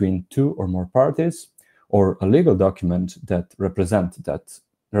agreement between 2 or more parties, or a legal document that represents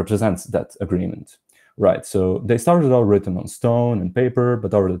that agreement. Right, so they started out written on stone and paper,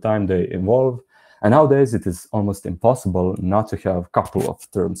 but over the time they evolve. And nowadays it is almost impossible not to have a couple of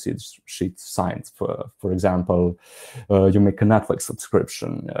term sheets signed. For example, you make a Netflix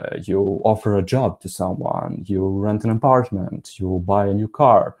subscription, you offer a job to someone, you rent an apartment, you buy a new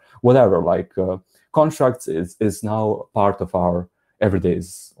car, whatever. Contracts is now part of our everyday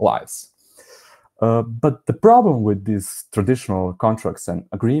lives. But the problem with these traditional contracts and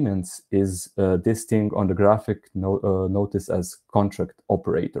agreements is this thing on the graphic noticed as contract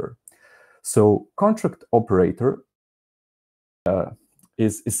operator. So contract operator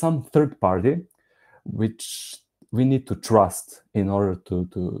is some third party which we need to trust in order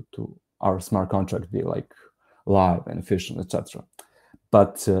to our smart contract be live and efficient, etc.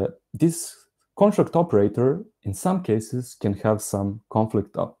 But this contract operator in some cases can have some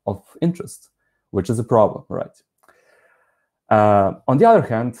conflict of interest. which is a problem, right? On the other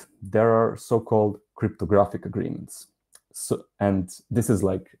hand, there are so-called cryptographic agreements. So, and this is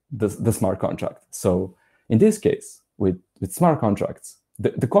like the smart contract. So in this case, with smart contracts,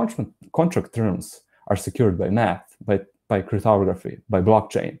 the contract terms are secured by math, by cryptography, by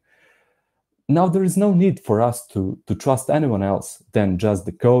blockchain. Now there is no need for us to trust anyone else than just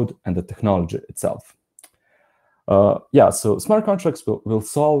the code and the technology itself. So smart contracts will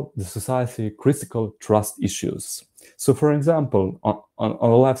solve the society critical trust issues. So for example, on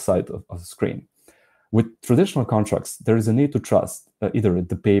the left side of the screen, with traditional contracts, there is a need to trust either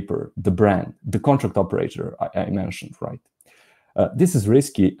the paper, the brand, the contract operator I mentioned, right? This is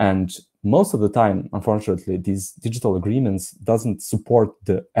risky, and most of the time, unfortunately, these digital agreements doesn't support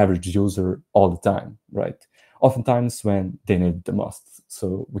the average user all the time, right? Oftentimes when they need it the most.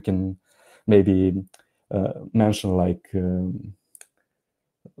 So we can maybe mention like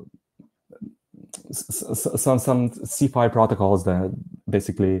some CeFi protocols that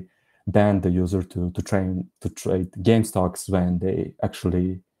basically ban the user to trade game stocks when they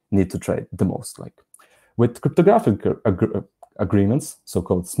actually need to trade the most. Like with cryptographic agreements,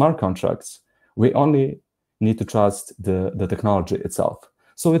 so-called smart contracts, we only need to trust the technology itself.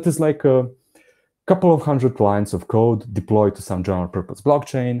 So it is like a couple of hundred lines of code deployed to some general purpose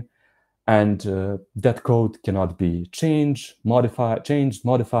blockchain, and that code cannot be changed, modified,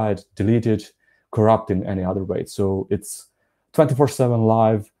 deleted, corrupted in any other way. So it's 24/7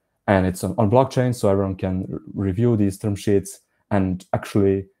 live, and it's on blockchain, so everyone can review these term sheets, and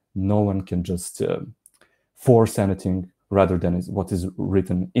actually no one can just force anything rather than what is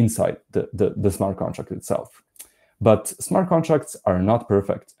written inside the smart contract itself. But smart contracts are not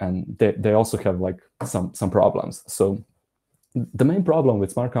perfect, and they also have like some problems. So the main problem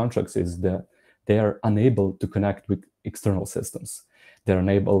with smart contracts is that they are unable to connect with external systems. They're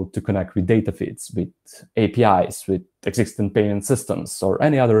unable to connect with data feeds, with APIs, with existing payment systems, or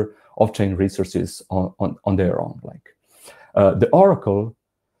any other off-chain resources on their own. Like the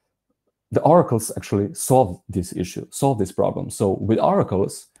oracles actually solve this issue, solve this problem. So with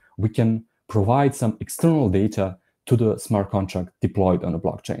oracles, we can provide some external data to the smart contract deployed on a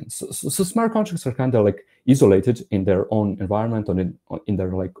blockchain. So smart contracts are kind of like isolated in their own environment, or in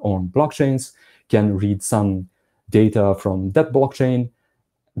their like own blockchains, can read some data from that blockchain,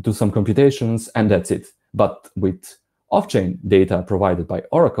 do some computations, and that's it. But with off-chain data provided by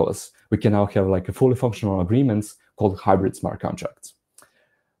oracles, we can now have like a fully functional agreements called hybrid smart contracts.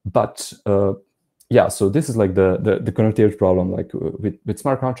 But so this is like the connectivity problem, like with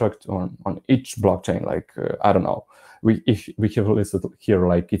smart contract on each blockchain. Like I don't know, we have listed here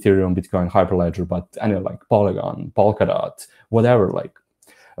like Ethereum, Bitcoin, Hyperledger, but any like Polygon, Polkadot, whatever. Like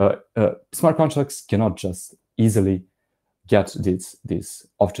smart contracts cannot just easily get this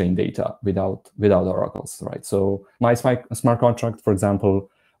off-chain data without oracles, right? So my smart contract, for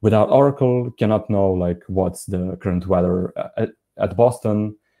example, without Oracle, cannot know like what's the current weather at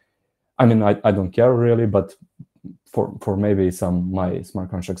Boston. I mean, I don't care really, but for maybe my smart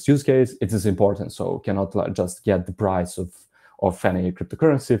contracts use case, it is important. So cannot like just get the price of any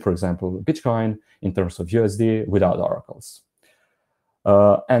cryptocurrency, for example, Bitcoin, in terms of USD without oracles.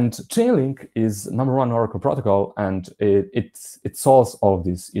 And Chainlink is #1 Oracle protocol, and it solves all of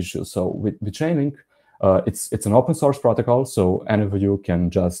these issues. So with Chainlink, it's an open source protocol, so any of you can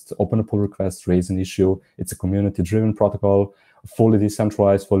just open a pull request, raise an issue. It's a community-driven protocol, fully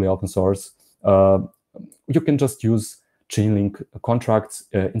decentralized, fully open source. You can just use Chainlink contracts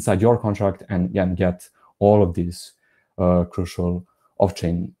inside your contract and get all of these crucial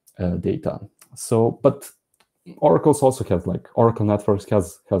off-chain data. So, but oracles also have like Oracle networks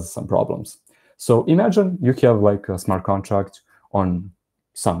has some problems. So imagine you have like a smart contract on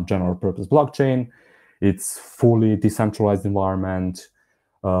some general purpose blockchain. It's fully decentralized environment,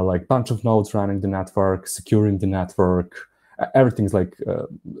 like bunch of nodes running the network, securing the network. Everything's like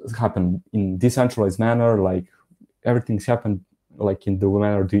happen in decentralized manner. Like everything's happened like in the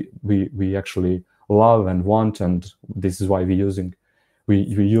manner we actually love and want, and this is why we use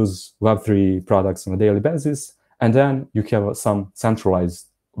Web3 products on a daily basis. And then you have some centralized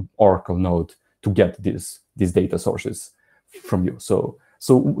Oracle node to get these data sources from you. So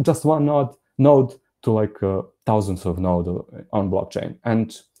just one node to like thousands of nodes on blockchain,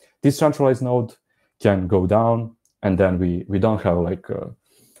 and this centralized node can go down, and then we don't have like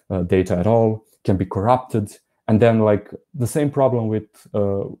data at all, can be corrupted, and then like the same problem with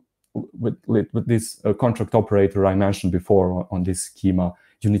this contract operator I mentioned before on this schema.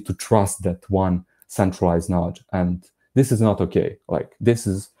 You need to trust that one centralized node, and this is not okay. Like this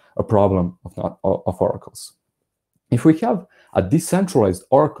is a problem of oracles. If we have a decentralized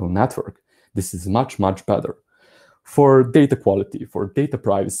Oracle network, this is much, much better. For data quality, for data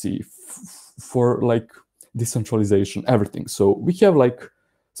privacy, for like decentralization, everything. So we have like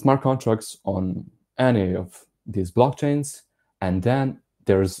smart contracts on any of these blockchains, and then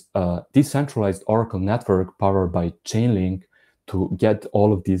there's a decentralized Oracle network powered by Chainlink to get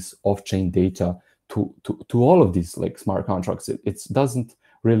all of these off-chain data to all of these like smart contracts. It doesn't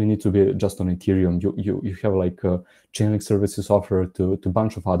really need to be just on Ethereum. You have like Chainlink services offered to a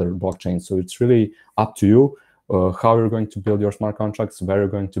bunch of other blockchains. So it's really up to you how you're going to build your smart contracts, where you're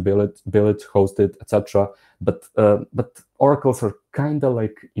going to build it, host it, etc. But oracles are kind of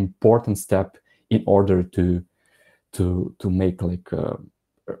like important step in order to make like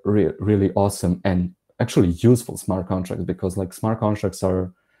really awesome and actually useful smart contracts, because like smart contracts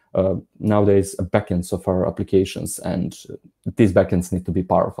are nowadays backends of our applications, and these backends need to be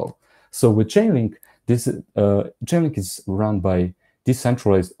powerful. So with Chainlink, Chainlink is run by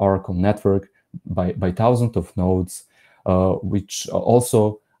decentralized Oracle network by thousands of nodes, which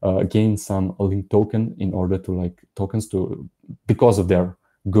also gain some link token in order to like tokens to because of their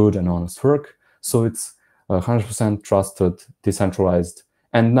good and honest work. So it's 100% trusted, decentralized.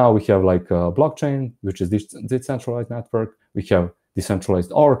 And now we have like a blockchain, which is decentralized network. We have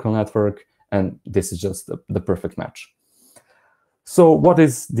decentralized Oracle network, and this is just the perfect match. So what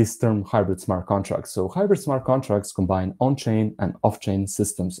is this term hybrid smart contracts? So hybrid smart contracts combine on-chain and off-chain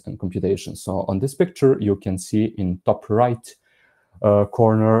systems and computation. So on this picture, you can see in top right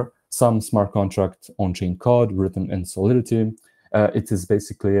corner some smart contract on-chain code written in Solidity. It is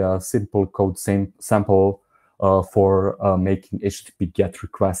basically a simple code sample for making HTTP GET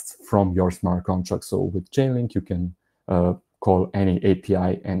requests from your smart contract. So with Chainlink, you can call any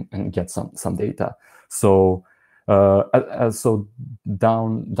API and get some data. So so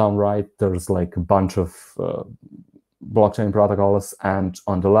down right, there's like a bunch of blockchain protocols, and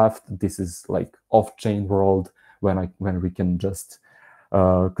on the left, this is like off-chain world when we can just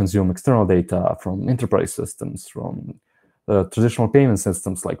consume external data from enterprise systems, from traditional payment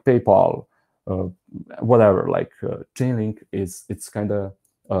systems like PayPal, whatever. Like Chainlink it's kind of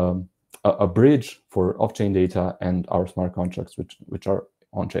a bridge for off-chain data and our smart contracts, which are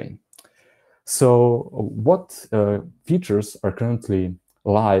on-chain. So what features are currently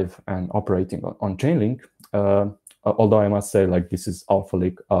live and operating on Chainlink? Although I must say, like, this is alpha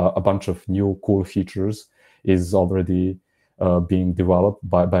leak, a bunch of new cool features is already being developed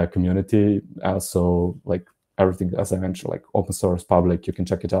by a community. So like everything, as I mentioned, like open source, public, you can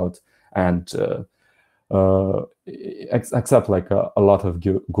check it out. And accept like a lot of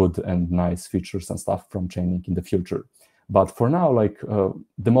good and nice features and stuff from Chainlink in the future. But for now, like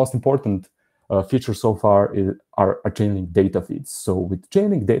the most important feature so far are Chainlink data feeds. So with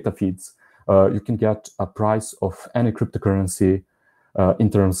Chainlink data feeds, you can get a price of any cryptocurrency in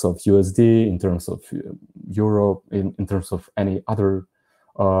terms of USD, in terms of Euro, in terms of any other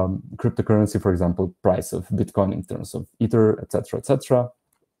cryptocurrency, for example, price of Bitcoin in terms of Ether, etc., etc.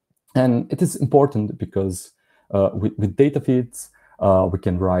 And it is important because with data feeds, we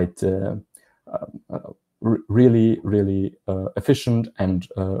can write really efficient and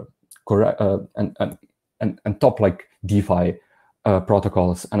correct and top like DeFi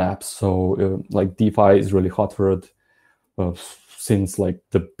protocols and apps. So like DeFi is really hot word since like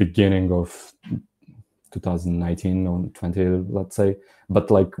the beginning of 2019 or 20, let's say.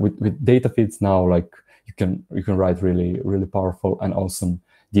 But like with data feeds now, like you can write really powerful and awesome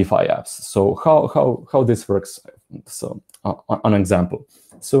DeFi apps. So how this works? So an example.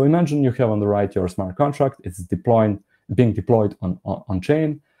 So imagine you have on the right your smart contract. It's being deployed on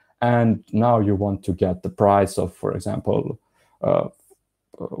chain, and now you want to get the price of, for example,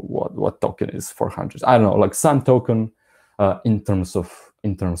 what token is 400? I don't know, like some token in terms of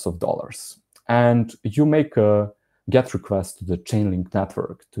dollars, and you make a GET request to the Chainlink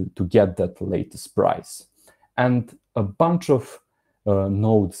network to get that latest price, and a bunch of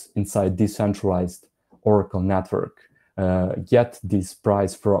nodes inside decentralized Oracle network get this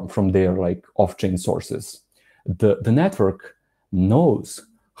price from their like off-chain sources. The network knows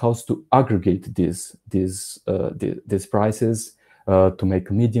how to aggregate these prices to make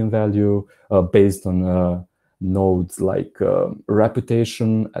a median value based on nodes like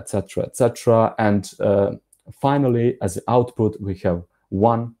reputation, etc. And finally, as the output, we have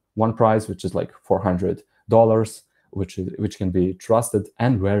one price, which is like $400, which can be trusted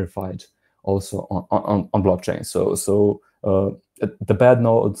and verified also on blockchain. So the bad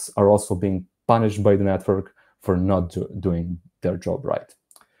nodes are also being punished by the network for not doing their job right.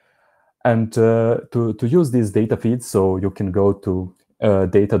 And to use these data feeds, so you can go to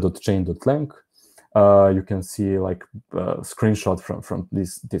data.chain.link, You can see like a screenshot from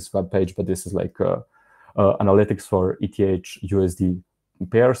this web page, but this is like analytics for ETH USD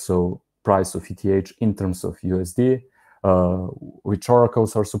pair, so price of ETH in terms of USD, which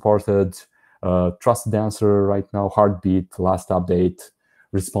oracles are supported, trusted answer right now, heartbeat, last update,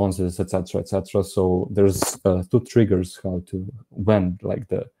 responses, etc., etc. So there's 2 triggers when like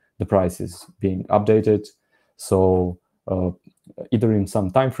the price is being updated. So either in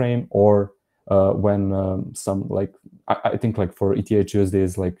some time frame or when some like I think like for ETH USD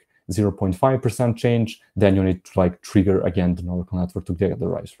is like 0.5% change, then you need to like trigger again the Oracle network to get the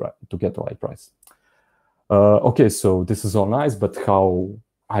right price. Okay, so this is all nice, but how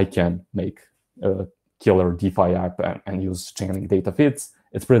I can make a killer DeFi app and use Chainlink data feeds?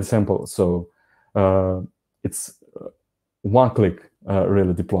 It's pretty simple. So it's one-click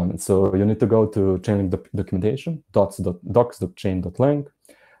really deployment. So you need to go to Chainlink documentation, docs.chain.link,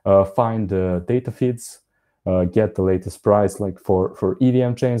 find the data feeds, get the latest price like for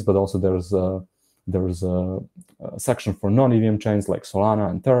EVM chains, but also there's a section for non-EVM chains like Solana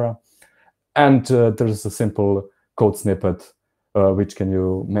and Terra. And there's a simple code snippet which can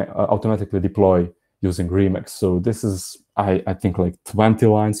you automatically deploy using Remix. So this is, I think, like 20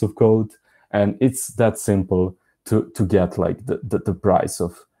 lines of code, and it's that simple to get like the price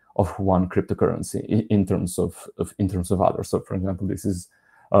of one cryptocurrency in terms of others. So for example, this is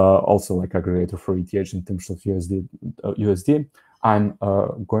also like aggregator for ETH in terms of USD. I'm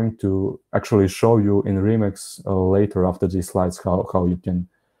going to actually show you in Remix later after these slides how you can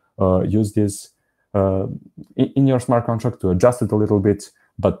use this in your smart contract to adjust it a little bit,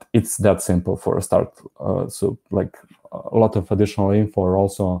 but it's that simple for a start. So like a lot of additional info are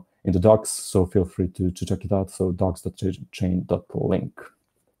also in the docs, so feel free to check it out. So docs.chain.link.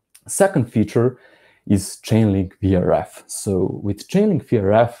 Second feature is Chainlink VRF. So with Chainlink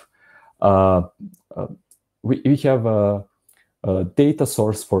VRF, we have a data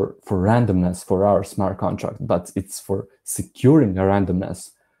source for randomness for our smart contract, but it's for securing a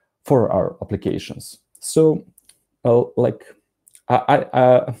randomness for our applications. So like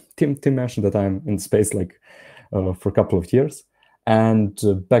Tim mentioned that I'm in space like for a couple of years, and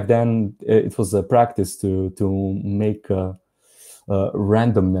back then it was a practice to make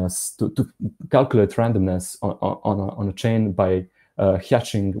randomness, to calculate randomness on a chain by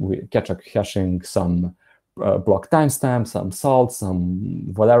hashing some block timestamp, some salt,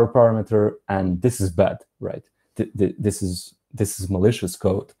 some whatever parameter, and this is bad, right? This is malicious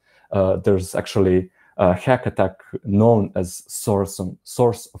code. There's actually a hack attack known as source of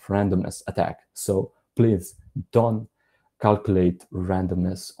randomness attack. So please don't calculate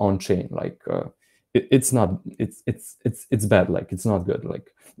randomness on chain. Like it's bad. Like it's not good.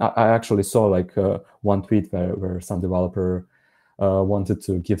 Like I actually saw like one tweet where some developer wanted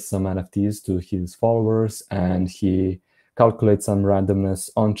to give some NFTs to his followers, and he calculates some randomness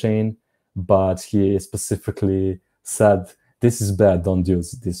on chain, but he specifically said, this is bad, don't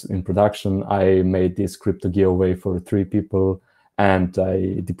use this in production. I made this crypto giveaway for 3 people, and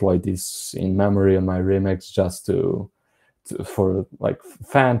I deployed this in memory on my Remix just for like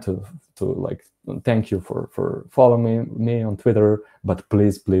fan to like thank you for following me on Twitter, but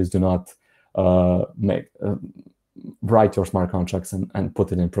please do not write your smart contracts and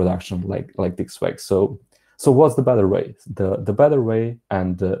put it in production like this way. So what's the better way? The better way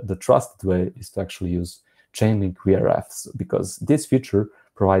and the trusted way is to actually use Chainlink VRFs, because this feature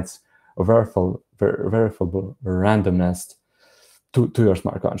provides a verifiable randomness to your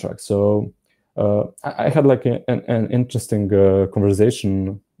smart contract. So I had like an interesting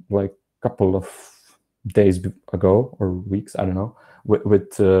conversation like a couple of days ago or weeks, I don't know,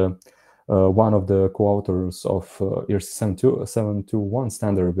 with one of the co-authors of ERC 721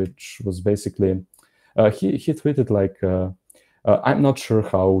 standard, which was basically he tweeted like I'm not sure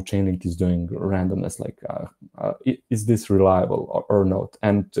how Chainlink is doing randomness, like is this reliable or not?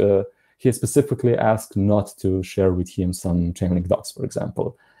 And he specifically asked not to share with him some Chainlink docs, for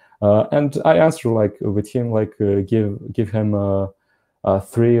example. And I answered like with him, like give him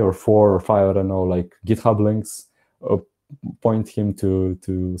 3 or 4 or 5, I don't know, like GitHub links, point him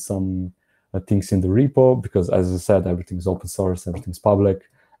to some things in the repo, because as I said, everything's open source, everything's public.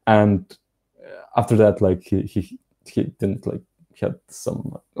 And after that, like he didn't like had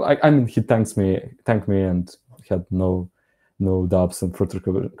some like, I mean, he thanked me and had no doubts and further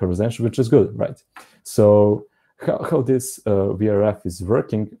conversation, which is good, right? So how this VRF is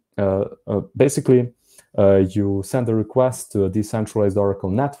working, basically you send a request to a decentralized Oracle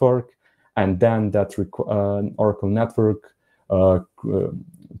network, and then that Oracle network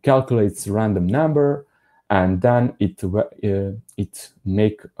calculates random number, and then it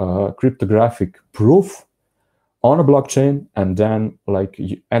make a cryptographic proof on a blockchain, and then like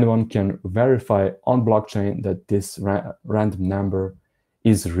anyone can verify on blockchain that this random number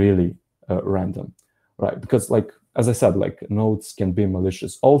is really random, right? Because like, as I said, like nodes can be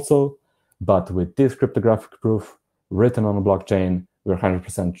malicious also, but with this cryptographic proof written on a blockchain, we're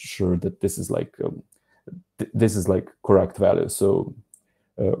 100% sure that this is like correct value. So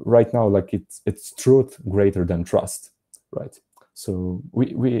right now, like it's truth greater than trust, right? So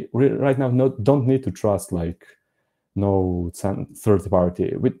we right now don't need to trust like no third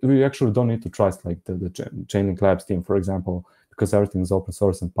party. We actually don't need to trust like the Chainlink Labs team, for example, because everything is open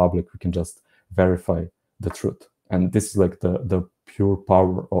source and public. We can just verify the truth, and this is like the pure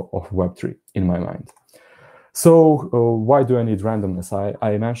power of Web3 in my mind. So why do I need randomness?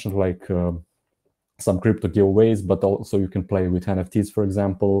 I mentioned like some crypto giveaways, but also you can play with NFTs, for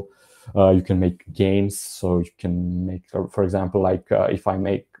example. You can make games, so you can make, for example, like if I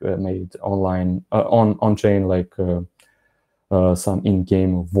made online on chain like some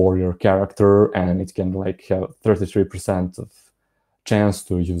in-game warrior character, and it can like have 33% of chance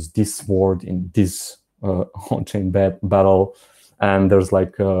to use this sword in this on-chain battle, and there's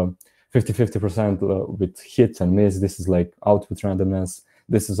like 50% with hit and miss. This is like output randomness.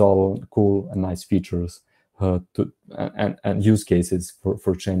 This is all cool and nice features and use cases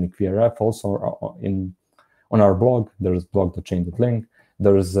for Chainlink VRF. Also on our blog, there's blog.chain.link.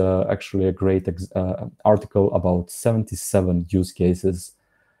 There's actually a great article about 77 use cases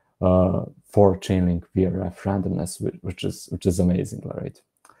for Chainlink VRF randomness, which is amazing, right?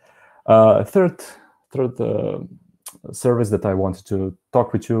 Third service that I wanted to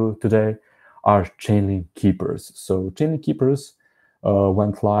talk with you today are Chainlink Keepers. So Chainlink Keepers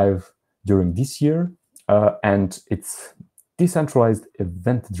went live during this year, and it's decentralized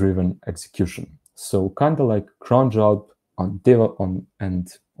event-driven execution. So kind of like cron job on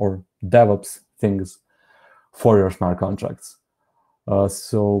or DevOps things for your smart contracts.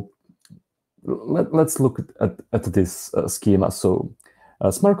 So let's look at this schema. So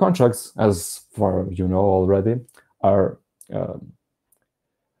smart contracts, as far you know already, are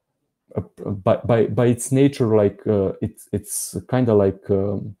by its nature, like it's kind of like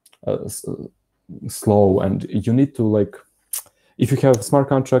slow, and you need to, like, if you have a smart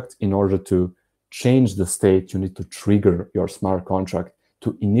contract, in order to change the state, you need to trigger your smart contract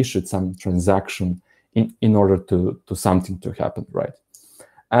to initiate some transaction in order to something to happen, right?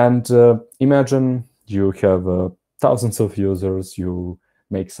 And imagine you have thousands of users, you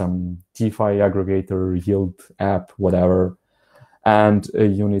make some DeFi aggregator, yield app, whatever, and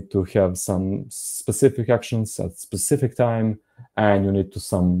you need to have some specific actions at specific time, and you need to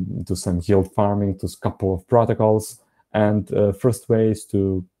do some yield farming to a couple of protocols. And first way is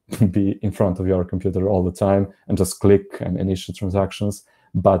to be in front of your computer all the time and just click and initiate transactions.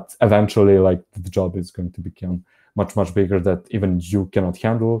 But eventually, like, the job is going to become much bigger that even you cannot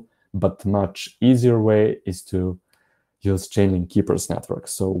handle. But much easier way is to use Chainlink Keepers network.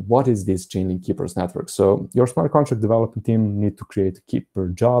 So what is this Chainlink Keepers network? So your smart contract development team need to create a keeper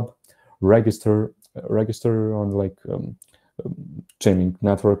job, register on like Chainlink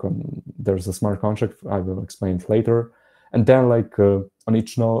network. There's a smart contract. I will explain it later. And then, like on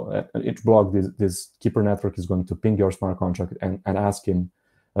each node, each block, this keeper network is going to ping your smart contract and ask him,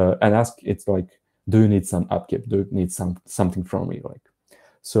 and ask it, like, do you need some upkeep? Do you need something from me? Like,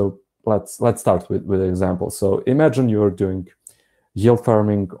 so let's start with an example. So imagine you're doing yield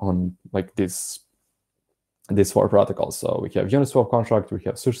farming on like these 4 protocols. So we have Uniswap contract, we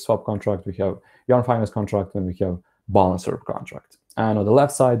have SushiSwap contract, we have Yarn Finance contract, and we have Balancer contract. And on the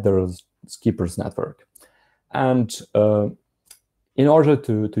left side, there is Keepers network. And in order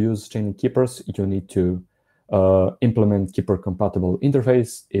to use Chainlink Keepers, you need to implement keeper compatible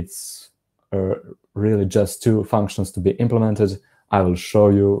interface. It's really just 2 functions to be implemented. I will show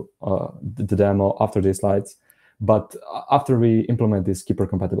you the demo after these slides. But after we implement this keeper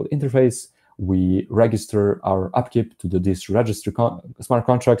compatible interface, we register our upkeep to this registry smart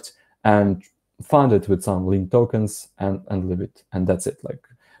contract and fund it with some link tokens and leave it. And that's it. Like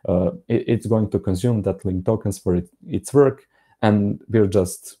it's going to consume that link tokens for its work, and we're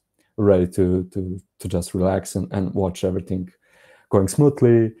just ready to just relax and watch everything going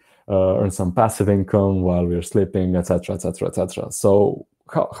smoothly, earn some passive income while we're sleeping, etc., etc., etc. So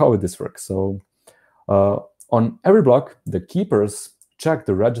how would this work? So on every block, the keepers check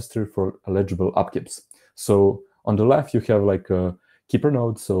the registry for eligible upkeeps. So on the left, you have like a keeper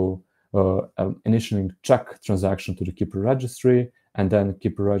node. So initiating check transaction to the keeper registry, and then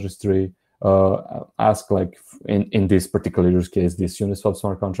keeper registry ask, like in this particular use case, this Uniswap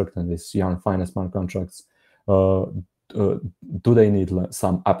smart contract and this Yarn Finance smart contracts, do they need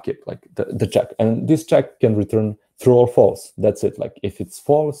some upkeep, like the check? And this check can return true or false. That's it. Like if it's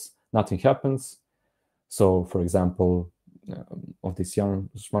false, nothing happens. So for example, of this Yarn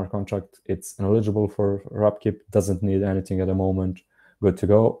smart contract, it's ineligible for upkeep, doesn't need anything at the moment, good to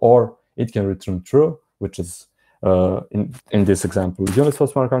go. Or it can return true, which is in this example,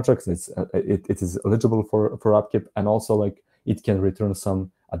 Uniswap smart contracts, it is eligible for upkeep, and also like it can return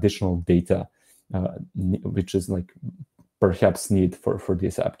some additional data, which is like perhaps need for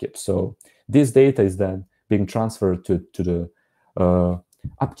this upkeep. So this data is then being transferred to the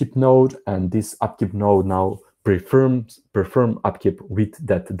upkeep node, and this upkeep node now perform upkeep with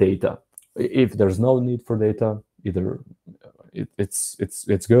that data. If there's no need for data, either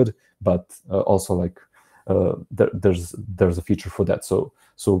it's good, but also like there's a feature for that. So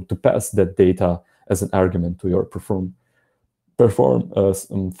to pass that data as an argument to your perform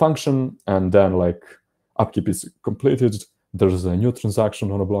function, and then like upkeep is completed, there's a new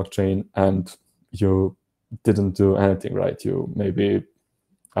transaction on a blockchain, and you didn't do anything, right? You maybe,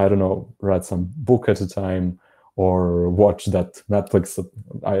 I don't know, read some book at a time, or watch that Netflix.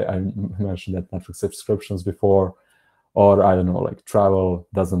 I mentioned that Netflix subscriptions before, or I don't know, like travel.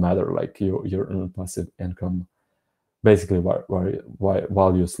 Doesn't matter. Like you earn passive income basically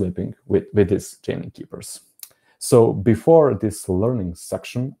while you're sleeping with these chaining keepers. So before this learning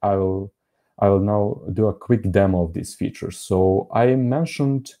section, I will now do a quick demo of these features. So I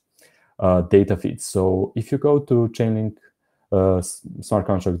mentioned data feeds. So if you go to Chainlink smart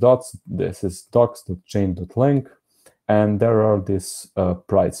contract docs, this is docs.chain.link, and there are these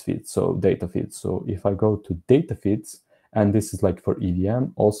price feeds, so data feeds. So if I go to data feeds, and this is like for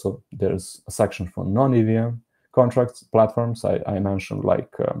EVM, also there's a section for non-EVM contracts platforms. I mentioned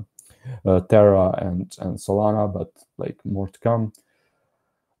like Terra and Solana, but like more to come.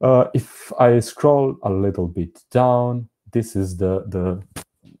 If I scroll a little bit down, this is the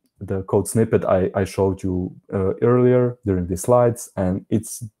code snippet I showed you earlier during the slides, and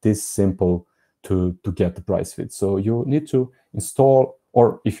it's this simple to get the price feed. So you need to install,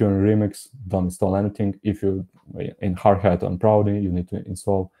 or if you're in Remix, don't install anything. If you're in Hardhat on Proudy, you need to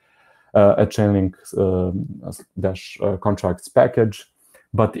install a Chainlink contracts package,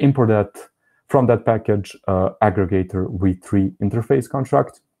 but import that from that package aggregator v3 interface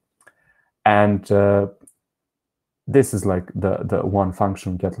contract, and this is like the one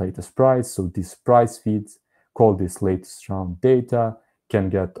function, get latest price. So this price feeds call this latest round data, can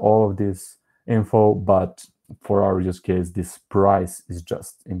get all of this info, but for our use case, this price is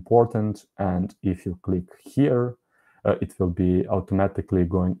just important. And if you click here, it will be automatically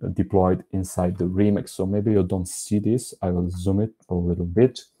deployed inside the Remix. So maybe you don't see this. I will zoom it a little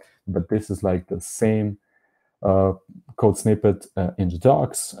bit, but this is like the same code snippet in the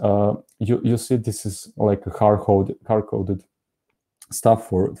docs. You see this is like a hard-coded stuff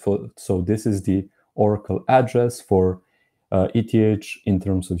for so this is the Oracle address for ETH in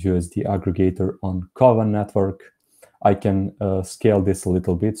terms of USD aggregator on Kovan network. I can scale this a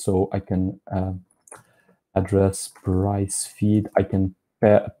little bit, so I can address price feed. I can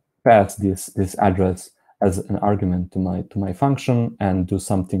pass this address as an argument to my function and do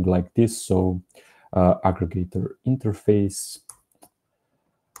something like this. So aggregator interface,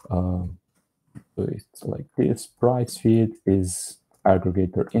 it's like this. Price feed is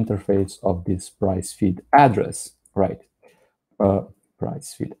aggregator interface of this price feed address, right?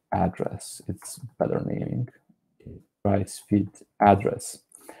 Price feed address, it's better naming. Price feed address,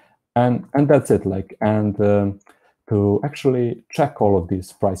 and that's it. Like, and to actually check all of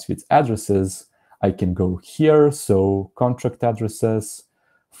these price feeds addresses, I can go here. So contract addresses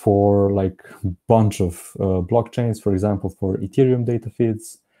for like a bunch of blockchains, for example, for Ethereum data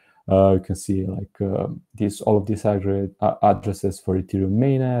feeds. You can see like all of these addresses for Ethereum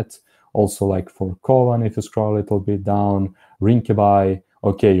mainnet, also like for Kovan, if you scroll a little bit down, Rinkebai.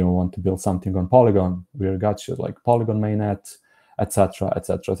 Okay, you want to build something on Polygon, we got you, like Polygon mainnet, etc.,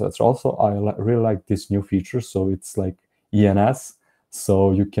 etc., etc. Also, I really like this new feature. So it's like ENS,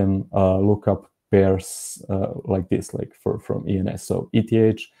 so you can look up pairs like this, like from ENS. So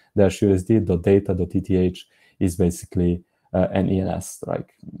ETH-USD.data.eth is basically an ENS,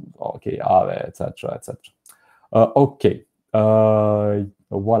 like okay, Aave, etc., etc. Okay,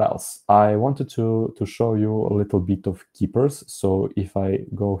 what else? I wanted to show you a little bit of keepers. So if I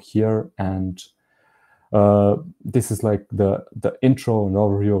go here, and this is like the intro and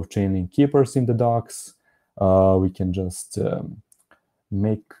overview of chaining keepers in the docs. We can just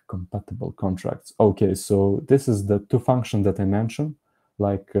make compatible contracts. Okay, so this is the two functions that I mentioned,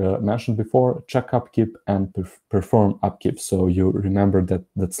 like mentioned before, check upkeep and perform upkeep. So you remember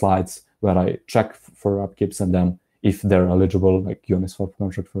that slides where I check for upkeeps, and then if they're eligible, like Uniswap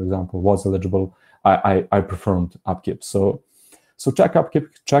contract, for example, was eligible, I performed upkeep. So check upkeep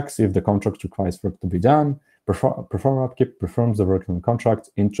checks if the contract requires work to be done. Perform upkeep performs the work in the contract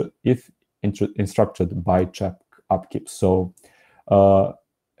if instructed by check upkeep. So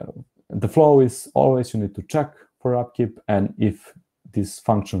the flow is always you need to check for upkeep, and if this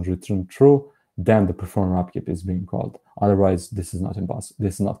function return true, then the perform upkeep is being called. Otherwise, this is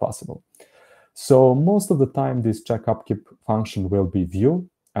not possible. So most of the time, this check upkeep function will be view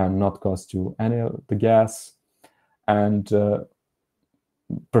and not cost you any of the gas. And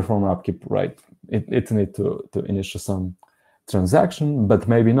perform upkeep, right? It needs to initiate some transaction, but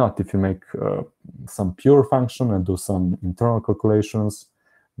maybe not if you make some pure function and do some internal calculations,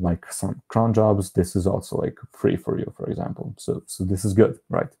 like some cron jobs. This is also like free for you, for example. So this is good,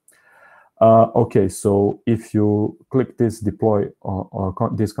 right? Okay, so if you click this deploy or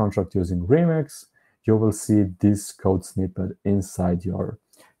this contract using Remix, you will see this code snippet inside your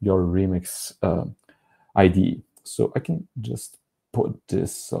Remix IDE. So I can just put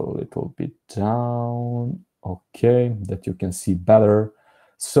this a little bit down, okay, that you can see better.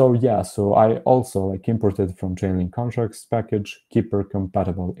 So yeah, so I also like imported from Chainlink contracts package Keeper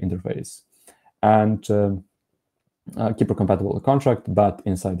compatible interface, and Keeper compatible contract, but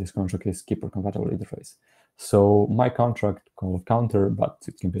inside this contract is Keeper compatible interface. So my contract called counter, but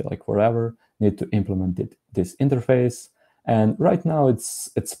it can be like whatever, need to implement this interface. And right now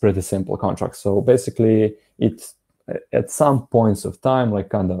it's pretty simple contract. So basically it's at some points of time, like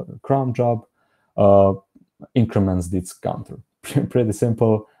kind of cron job, increments this counter. Pretty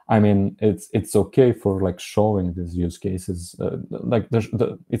simple. I mean, it's okay for like showing these use cases. Like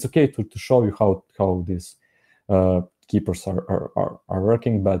it's okay to show you how these keepers are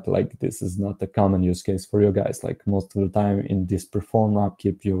working, but like this is not a common use case for you guys. Like most of the time in this perform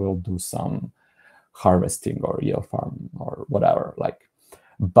upkeep, you will do some harvesting or yield farm or whatever. Like,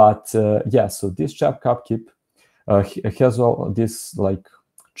 but yeah, so this check upkeep has all this like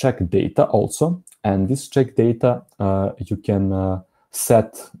check data also, and this check data you can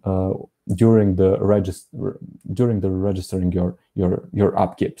set during the registering your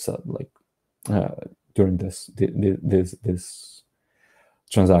upkeep. So like during this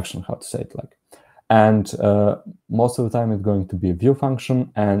transaction, how to say it, like, and most of the time it's going to be a view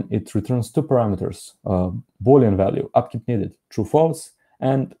function, and it returns two parameters: Boolean value, upkeep needed, true, false,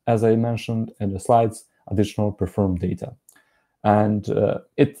 and as I mentioned in the slides, additional perform data. And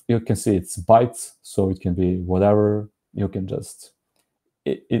you can see it's bytes, so it can be whatever. You can just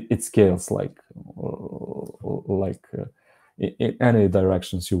it scales like in any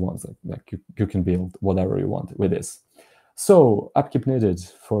directions you want. Like you can build whatever you want with this. So upkeep needed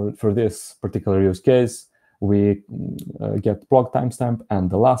for this particular use case, we get block timestamp and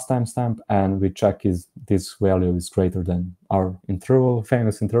the last timestamp, and we check is this value is greater than our interval,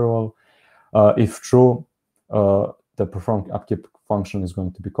 famous interval. If true, the perform upkeep function is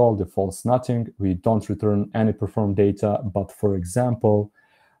going to be called. If false, nothing. We don't return any perform data, but for example,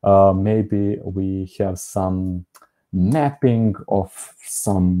 maybe we have some mapping of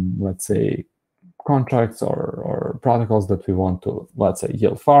some, let's say, contracts or protocols that we want to, let's say,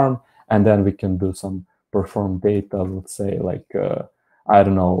 yield farm, and then we can do some perform data, let's say, like, I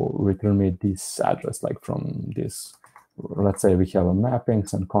don't know, return me this address, like from this, let's say we have a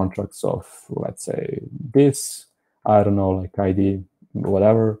mappings and contracts of, let's say, this, I don't know, like ID,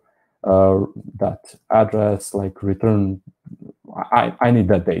 whatever, that address, like return, I need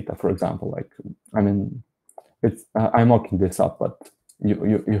that data, for example. Like, I mean, it's I'm mocking this up, but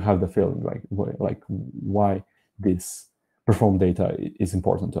you have the feeling like why this perform data is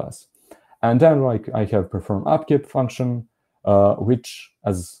important to us. And then like I have perform upkeep function, which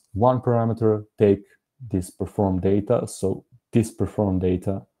as one parameter take this perform data. So this perform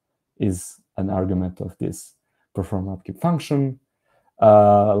data is an argument of this perform upkeep function.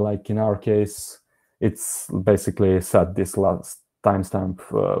 Like in our case, it's basically set this last timestamp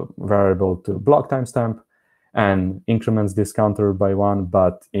variable to block timestamp and increments this counter by 1.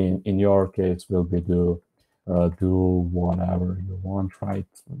 But in your case, will be do whatever you want, right?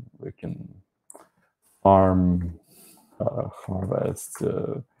 We can farm, harvest,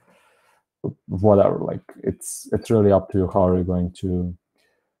 whatever. Like it's really up to you how you're going to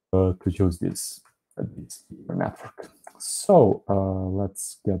use this network. So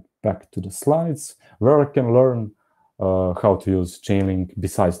let's get back to the slides where I can learn how to use Chainlink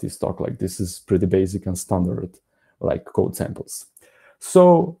besides this talk. Like this is pretty basic and standard, like code samples.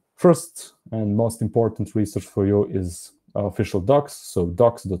 So first and most important resource for you is official docs, so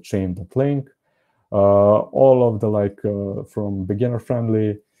docs.chain.link. All of the from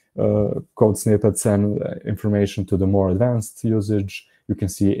beginner-friendly code snippets and information to the more advanced usage. You can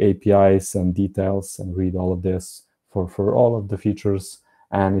see APIs and details and read all of this for all of the features,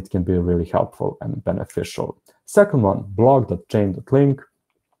 and it can be really helpful and beneficial. Second one, blog.chain.link.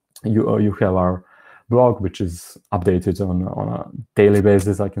 You have our blog, which is updated on a daily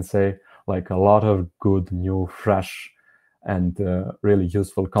basis, I can say, like a lot of good, new, fresh, and really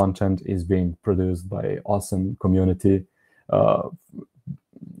useful content is being produced by awesome community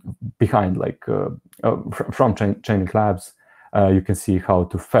behind, from Chainlink Labs. You can see how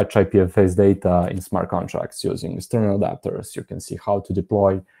to fetch IPFS data in smart contracts using external adapters. You can see how to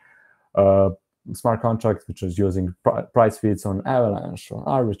deploy smart contracts, which is using price feeds on Avalanche or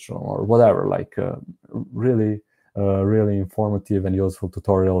Arbitrum or whatever, really informative and useful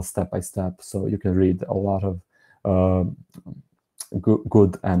tutorials step by step. So you can read a lot of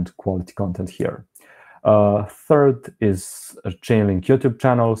good and quality content here. Third is a Chainlink YouTube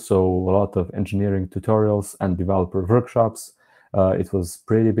channel, so a lot of engineering tutorials and developer workshops. It was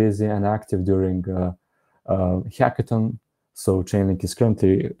pretty busy and active during hackathon. So Chainlink is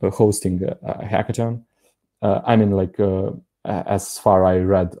currently hosting a hackathon. As far I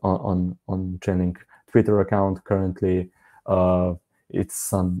read on Chainlink Twitter account, currently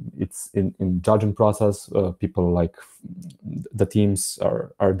it's in judging process. People the teams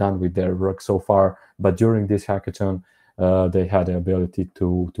are done with their work so far, but during this hackathon they had the ability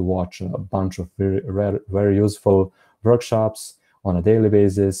to watch a bunch of very useful workshops on a daily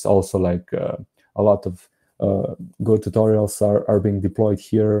basis. Also, a lot of good tutorials are being deployed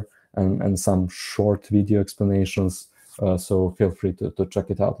here, and some short video explanations. So feel free to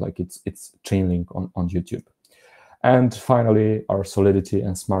check it out. It's Chainlink on YouTube. And finally, our Solidity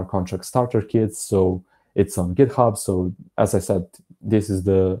and Smart Contract Starter Kits. So it's on GitHub. So as I said, this is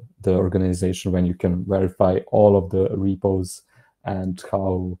the organization when you can verify all of the repos and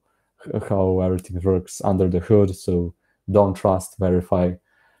how everything works under the hood. So don't trust, verify.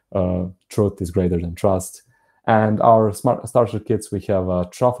 Truth is greater than trust. And our Smart Starter Kits, we have a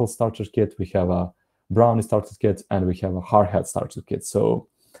Truffle Starter Kit, we have a Brownie Starter Kit, and we have a Hardhat Starter Kit. So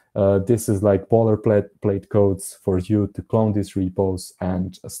this is like boilerplate codes for you to clone these repos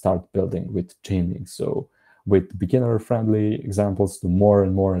and start building with Chainlink. So with beginner-friendly examples to more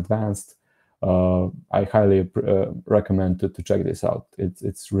and more advanced, I highly recommend to check this out.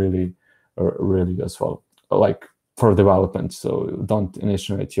 It's really useful, for development. So don't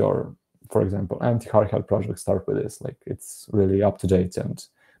initiate your, for example, anti-Hardhat project. Start with this. It's really up to date, and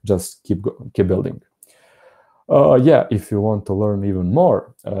just keep building. If you want to learn even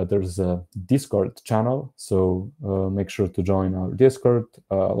more, there's a Discord channel, so make sure to join our Discord.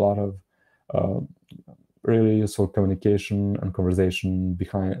 A lot of really useful communication and conversation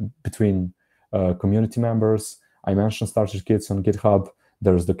between community members. I mentioned starter kits on GitHub.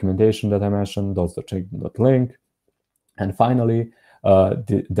 There's documentation that I mentioned, those.chainlink. And finally,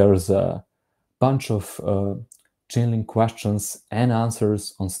 there's a bunch of Chainlink questions and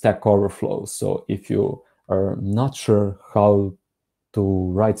answers on Stack Overflow. So if you are not sure how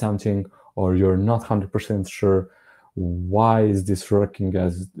to write something, or you're not 100% sure why is this working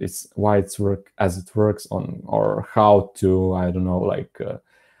as it works on, or how to, I don't know,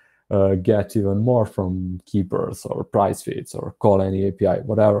 get even more from keepers or price feeds or call any API,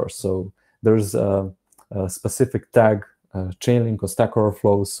 whatever. So there's a specific tag, Chainlink or Stack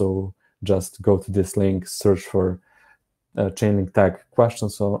Overflow. So just go to this link, search for Chainlink tag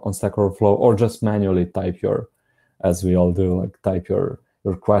questions on Stack Overflow, or just manually type as we all do, type your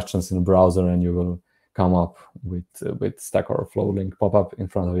questions in the browser, and you will come up with Stack Overflow link pop up in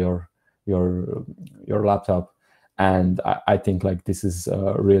front of your laptop. And I think this is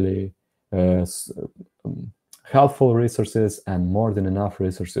really helpful resources, and more than enough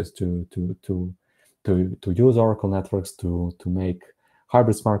resources to use Oracle networks to make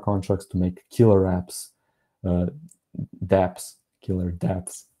hybrid smart contracts, to make killer apps, killer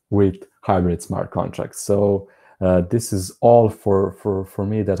dApps with hybrid smart contracts. So this is all for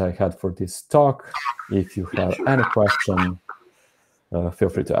me that I had for this talk. If you have any question, feel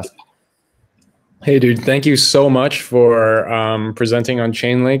free to ask. Hey, dude, thank you so much for presenting on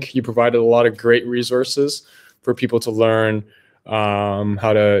Chainlink. You provided a lot of great resources for people to learn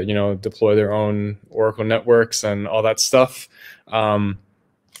how to, deploy their own Oracle networks and all that stuff.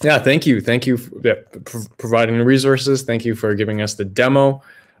 Yeah, thank you. Thank you for providing the resources. Thank you for giving us the demo.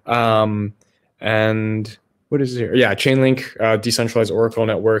 And what is it here? Yeah, Chainlink, decentralized Oracle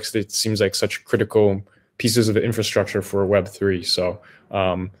networks. It seems like such critical pieces of infrastructure for Web3. So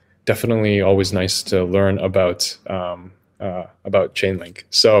definitely always nice to learn about about Chainlink.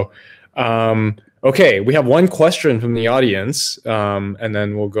 So, okay, we have one question from the audience, and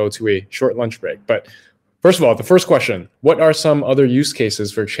then we'll go to a short lunch break. But first of all, the first question: what are some other use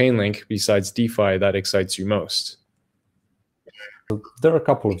cases for Chainlink besides DeFi that excites you most? There are a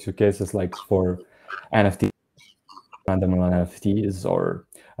couple of use cases, like for NFT, random NFTs, or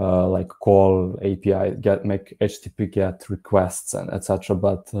like call API, make HTTP GET requests, and etc.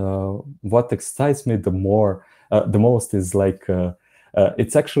 But what excites me the most is like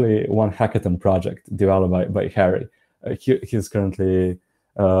it's actually one hackathon project developed by Harry. He's currently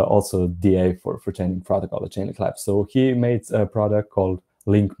also DA for Chainlink Protocol at Chainlink Lab. So he made a product called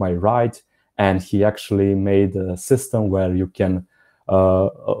Link My Ride, and he actually made a system where you can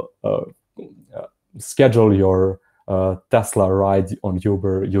schedule your Tesla ride on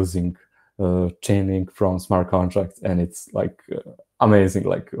Uber using Chainlink from smart contracts, and it's like amazing,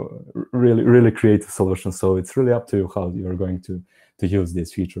 like really creative solution. So it's really up to you how you're going to use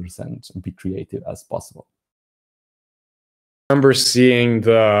these features and be creative as possible. I remember seeing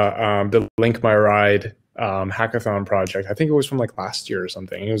the Link My Ride hackathon project. I think it was from like last year or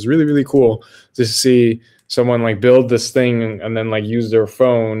something. It was really cool to see someone like build this thing and then like use their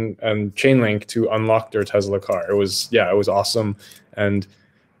phone and Chainlink to unlock their Tesla car. It was awesome, and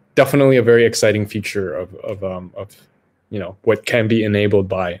definitely a very exciting feature of what can be enabled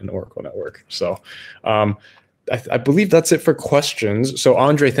by an Oracle network. So I believe that's it for questions. So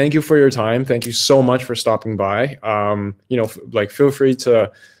Andre, thank you for your time. Thank you so much for stopping by. Feel free to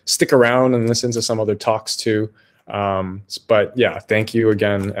stick around and listen to some other talks too. But yeah, thank you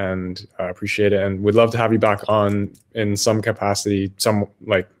again, and I appreciate it. And we'd love to have you back on in some capacity,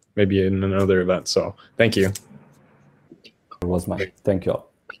 maybe in another event. So thank you. It was mine. Thank you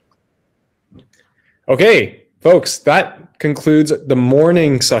all. Okay, folks, that concludes the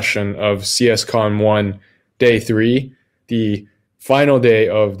morning session of CSCON 1 Day 3, the final day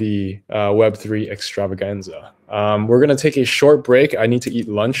of the Web3 extravaganza. We're going to take a short break. I need to eat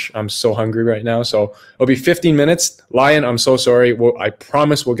lunch. I'm so hungry right now. So it'll be 15 minutes. Lion, I'm so sorry. I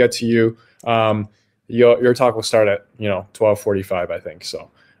promise we'll get to you. Your talk will start at 12:45, I think.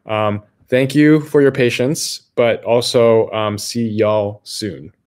 So thank you for your patience, but also see y'all soon.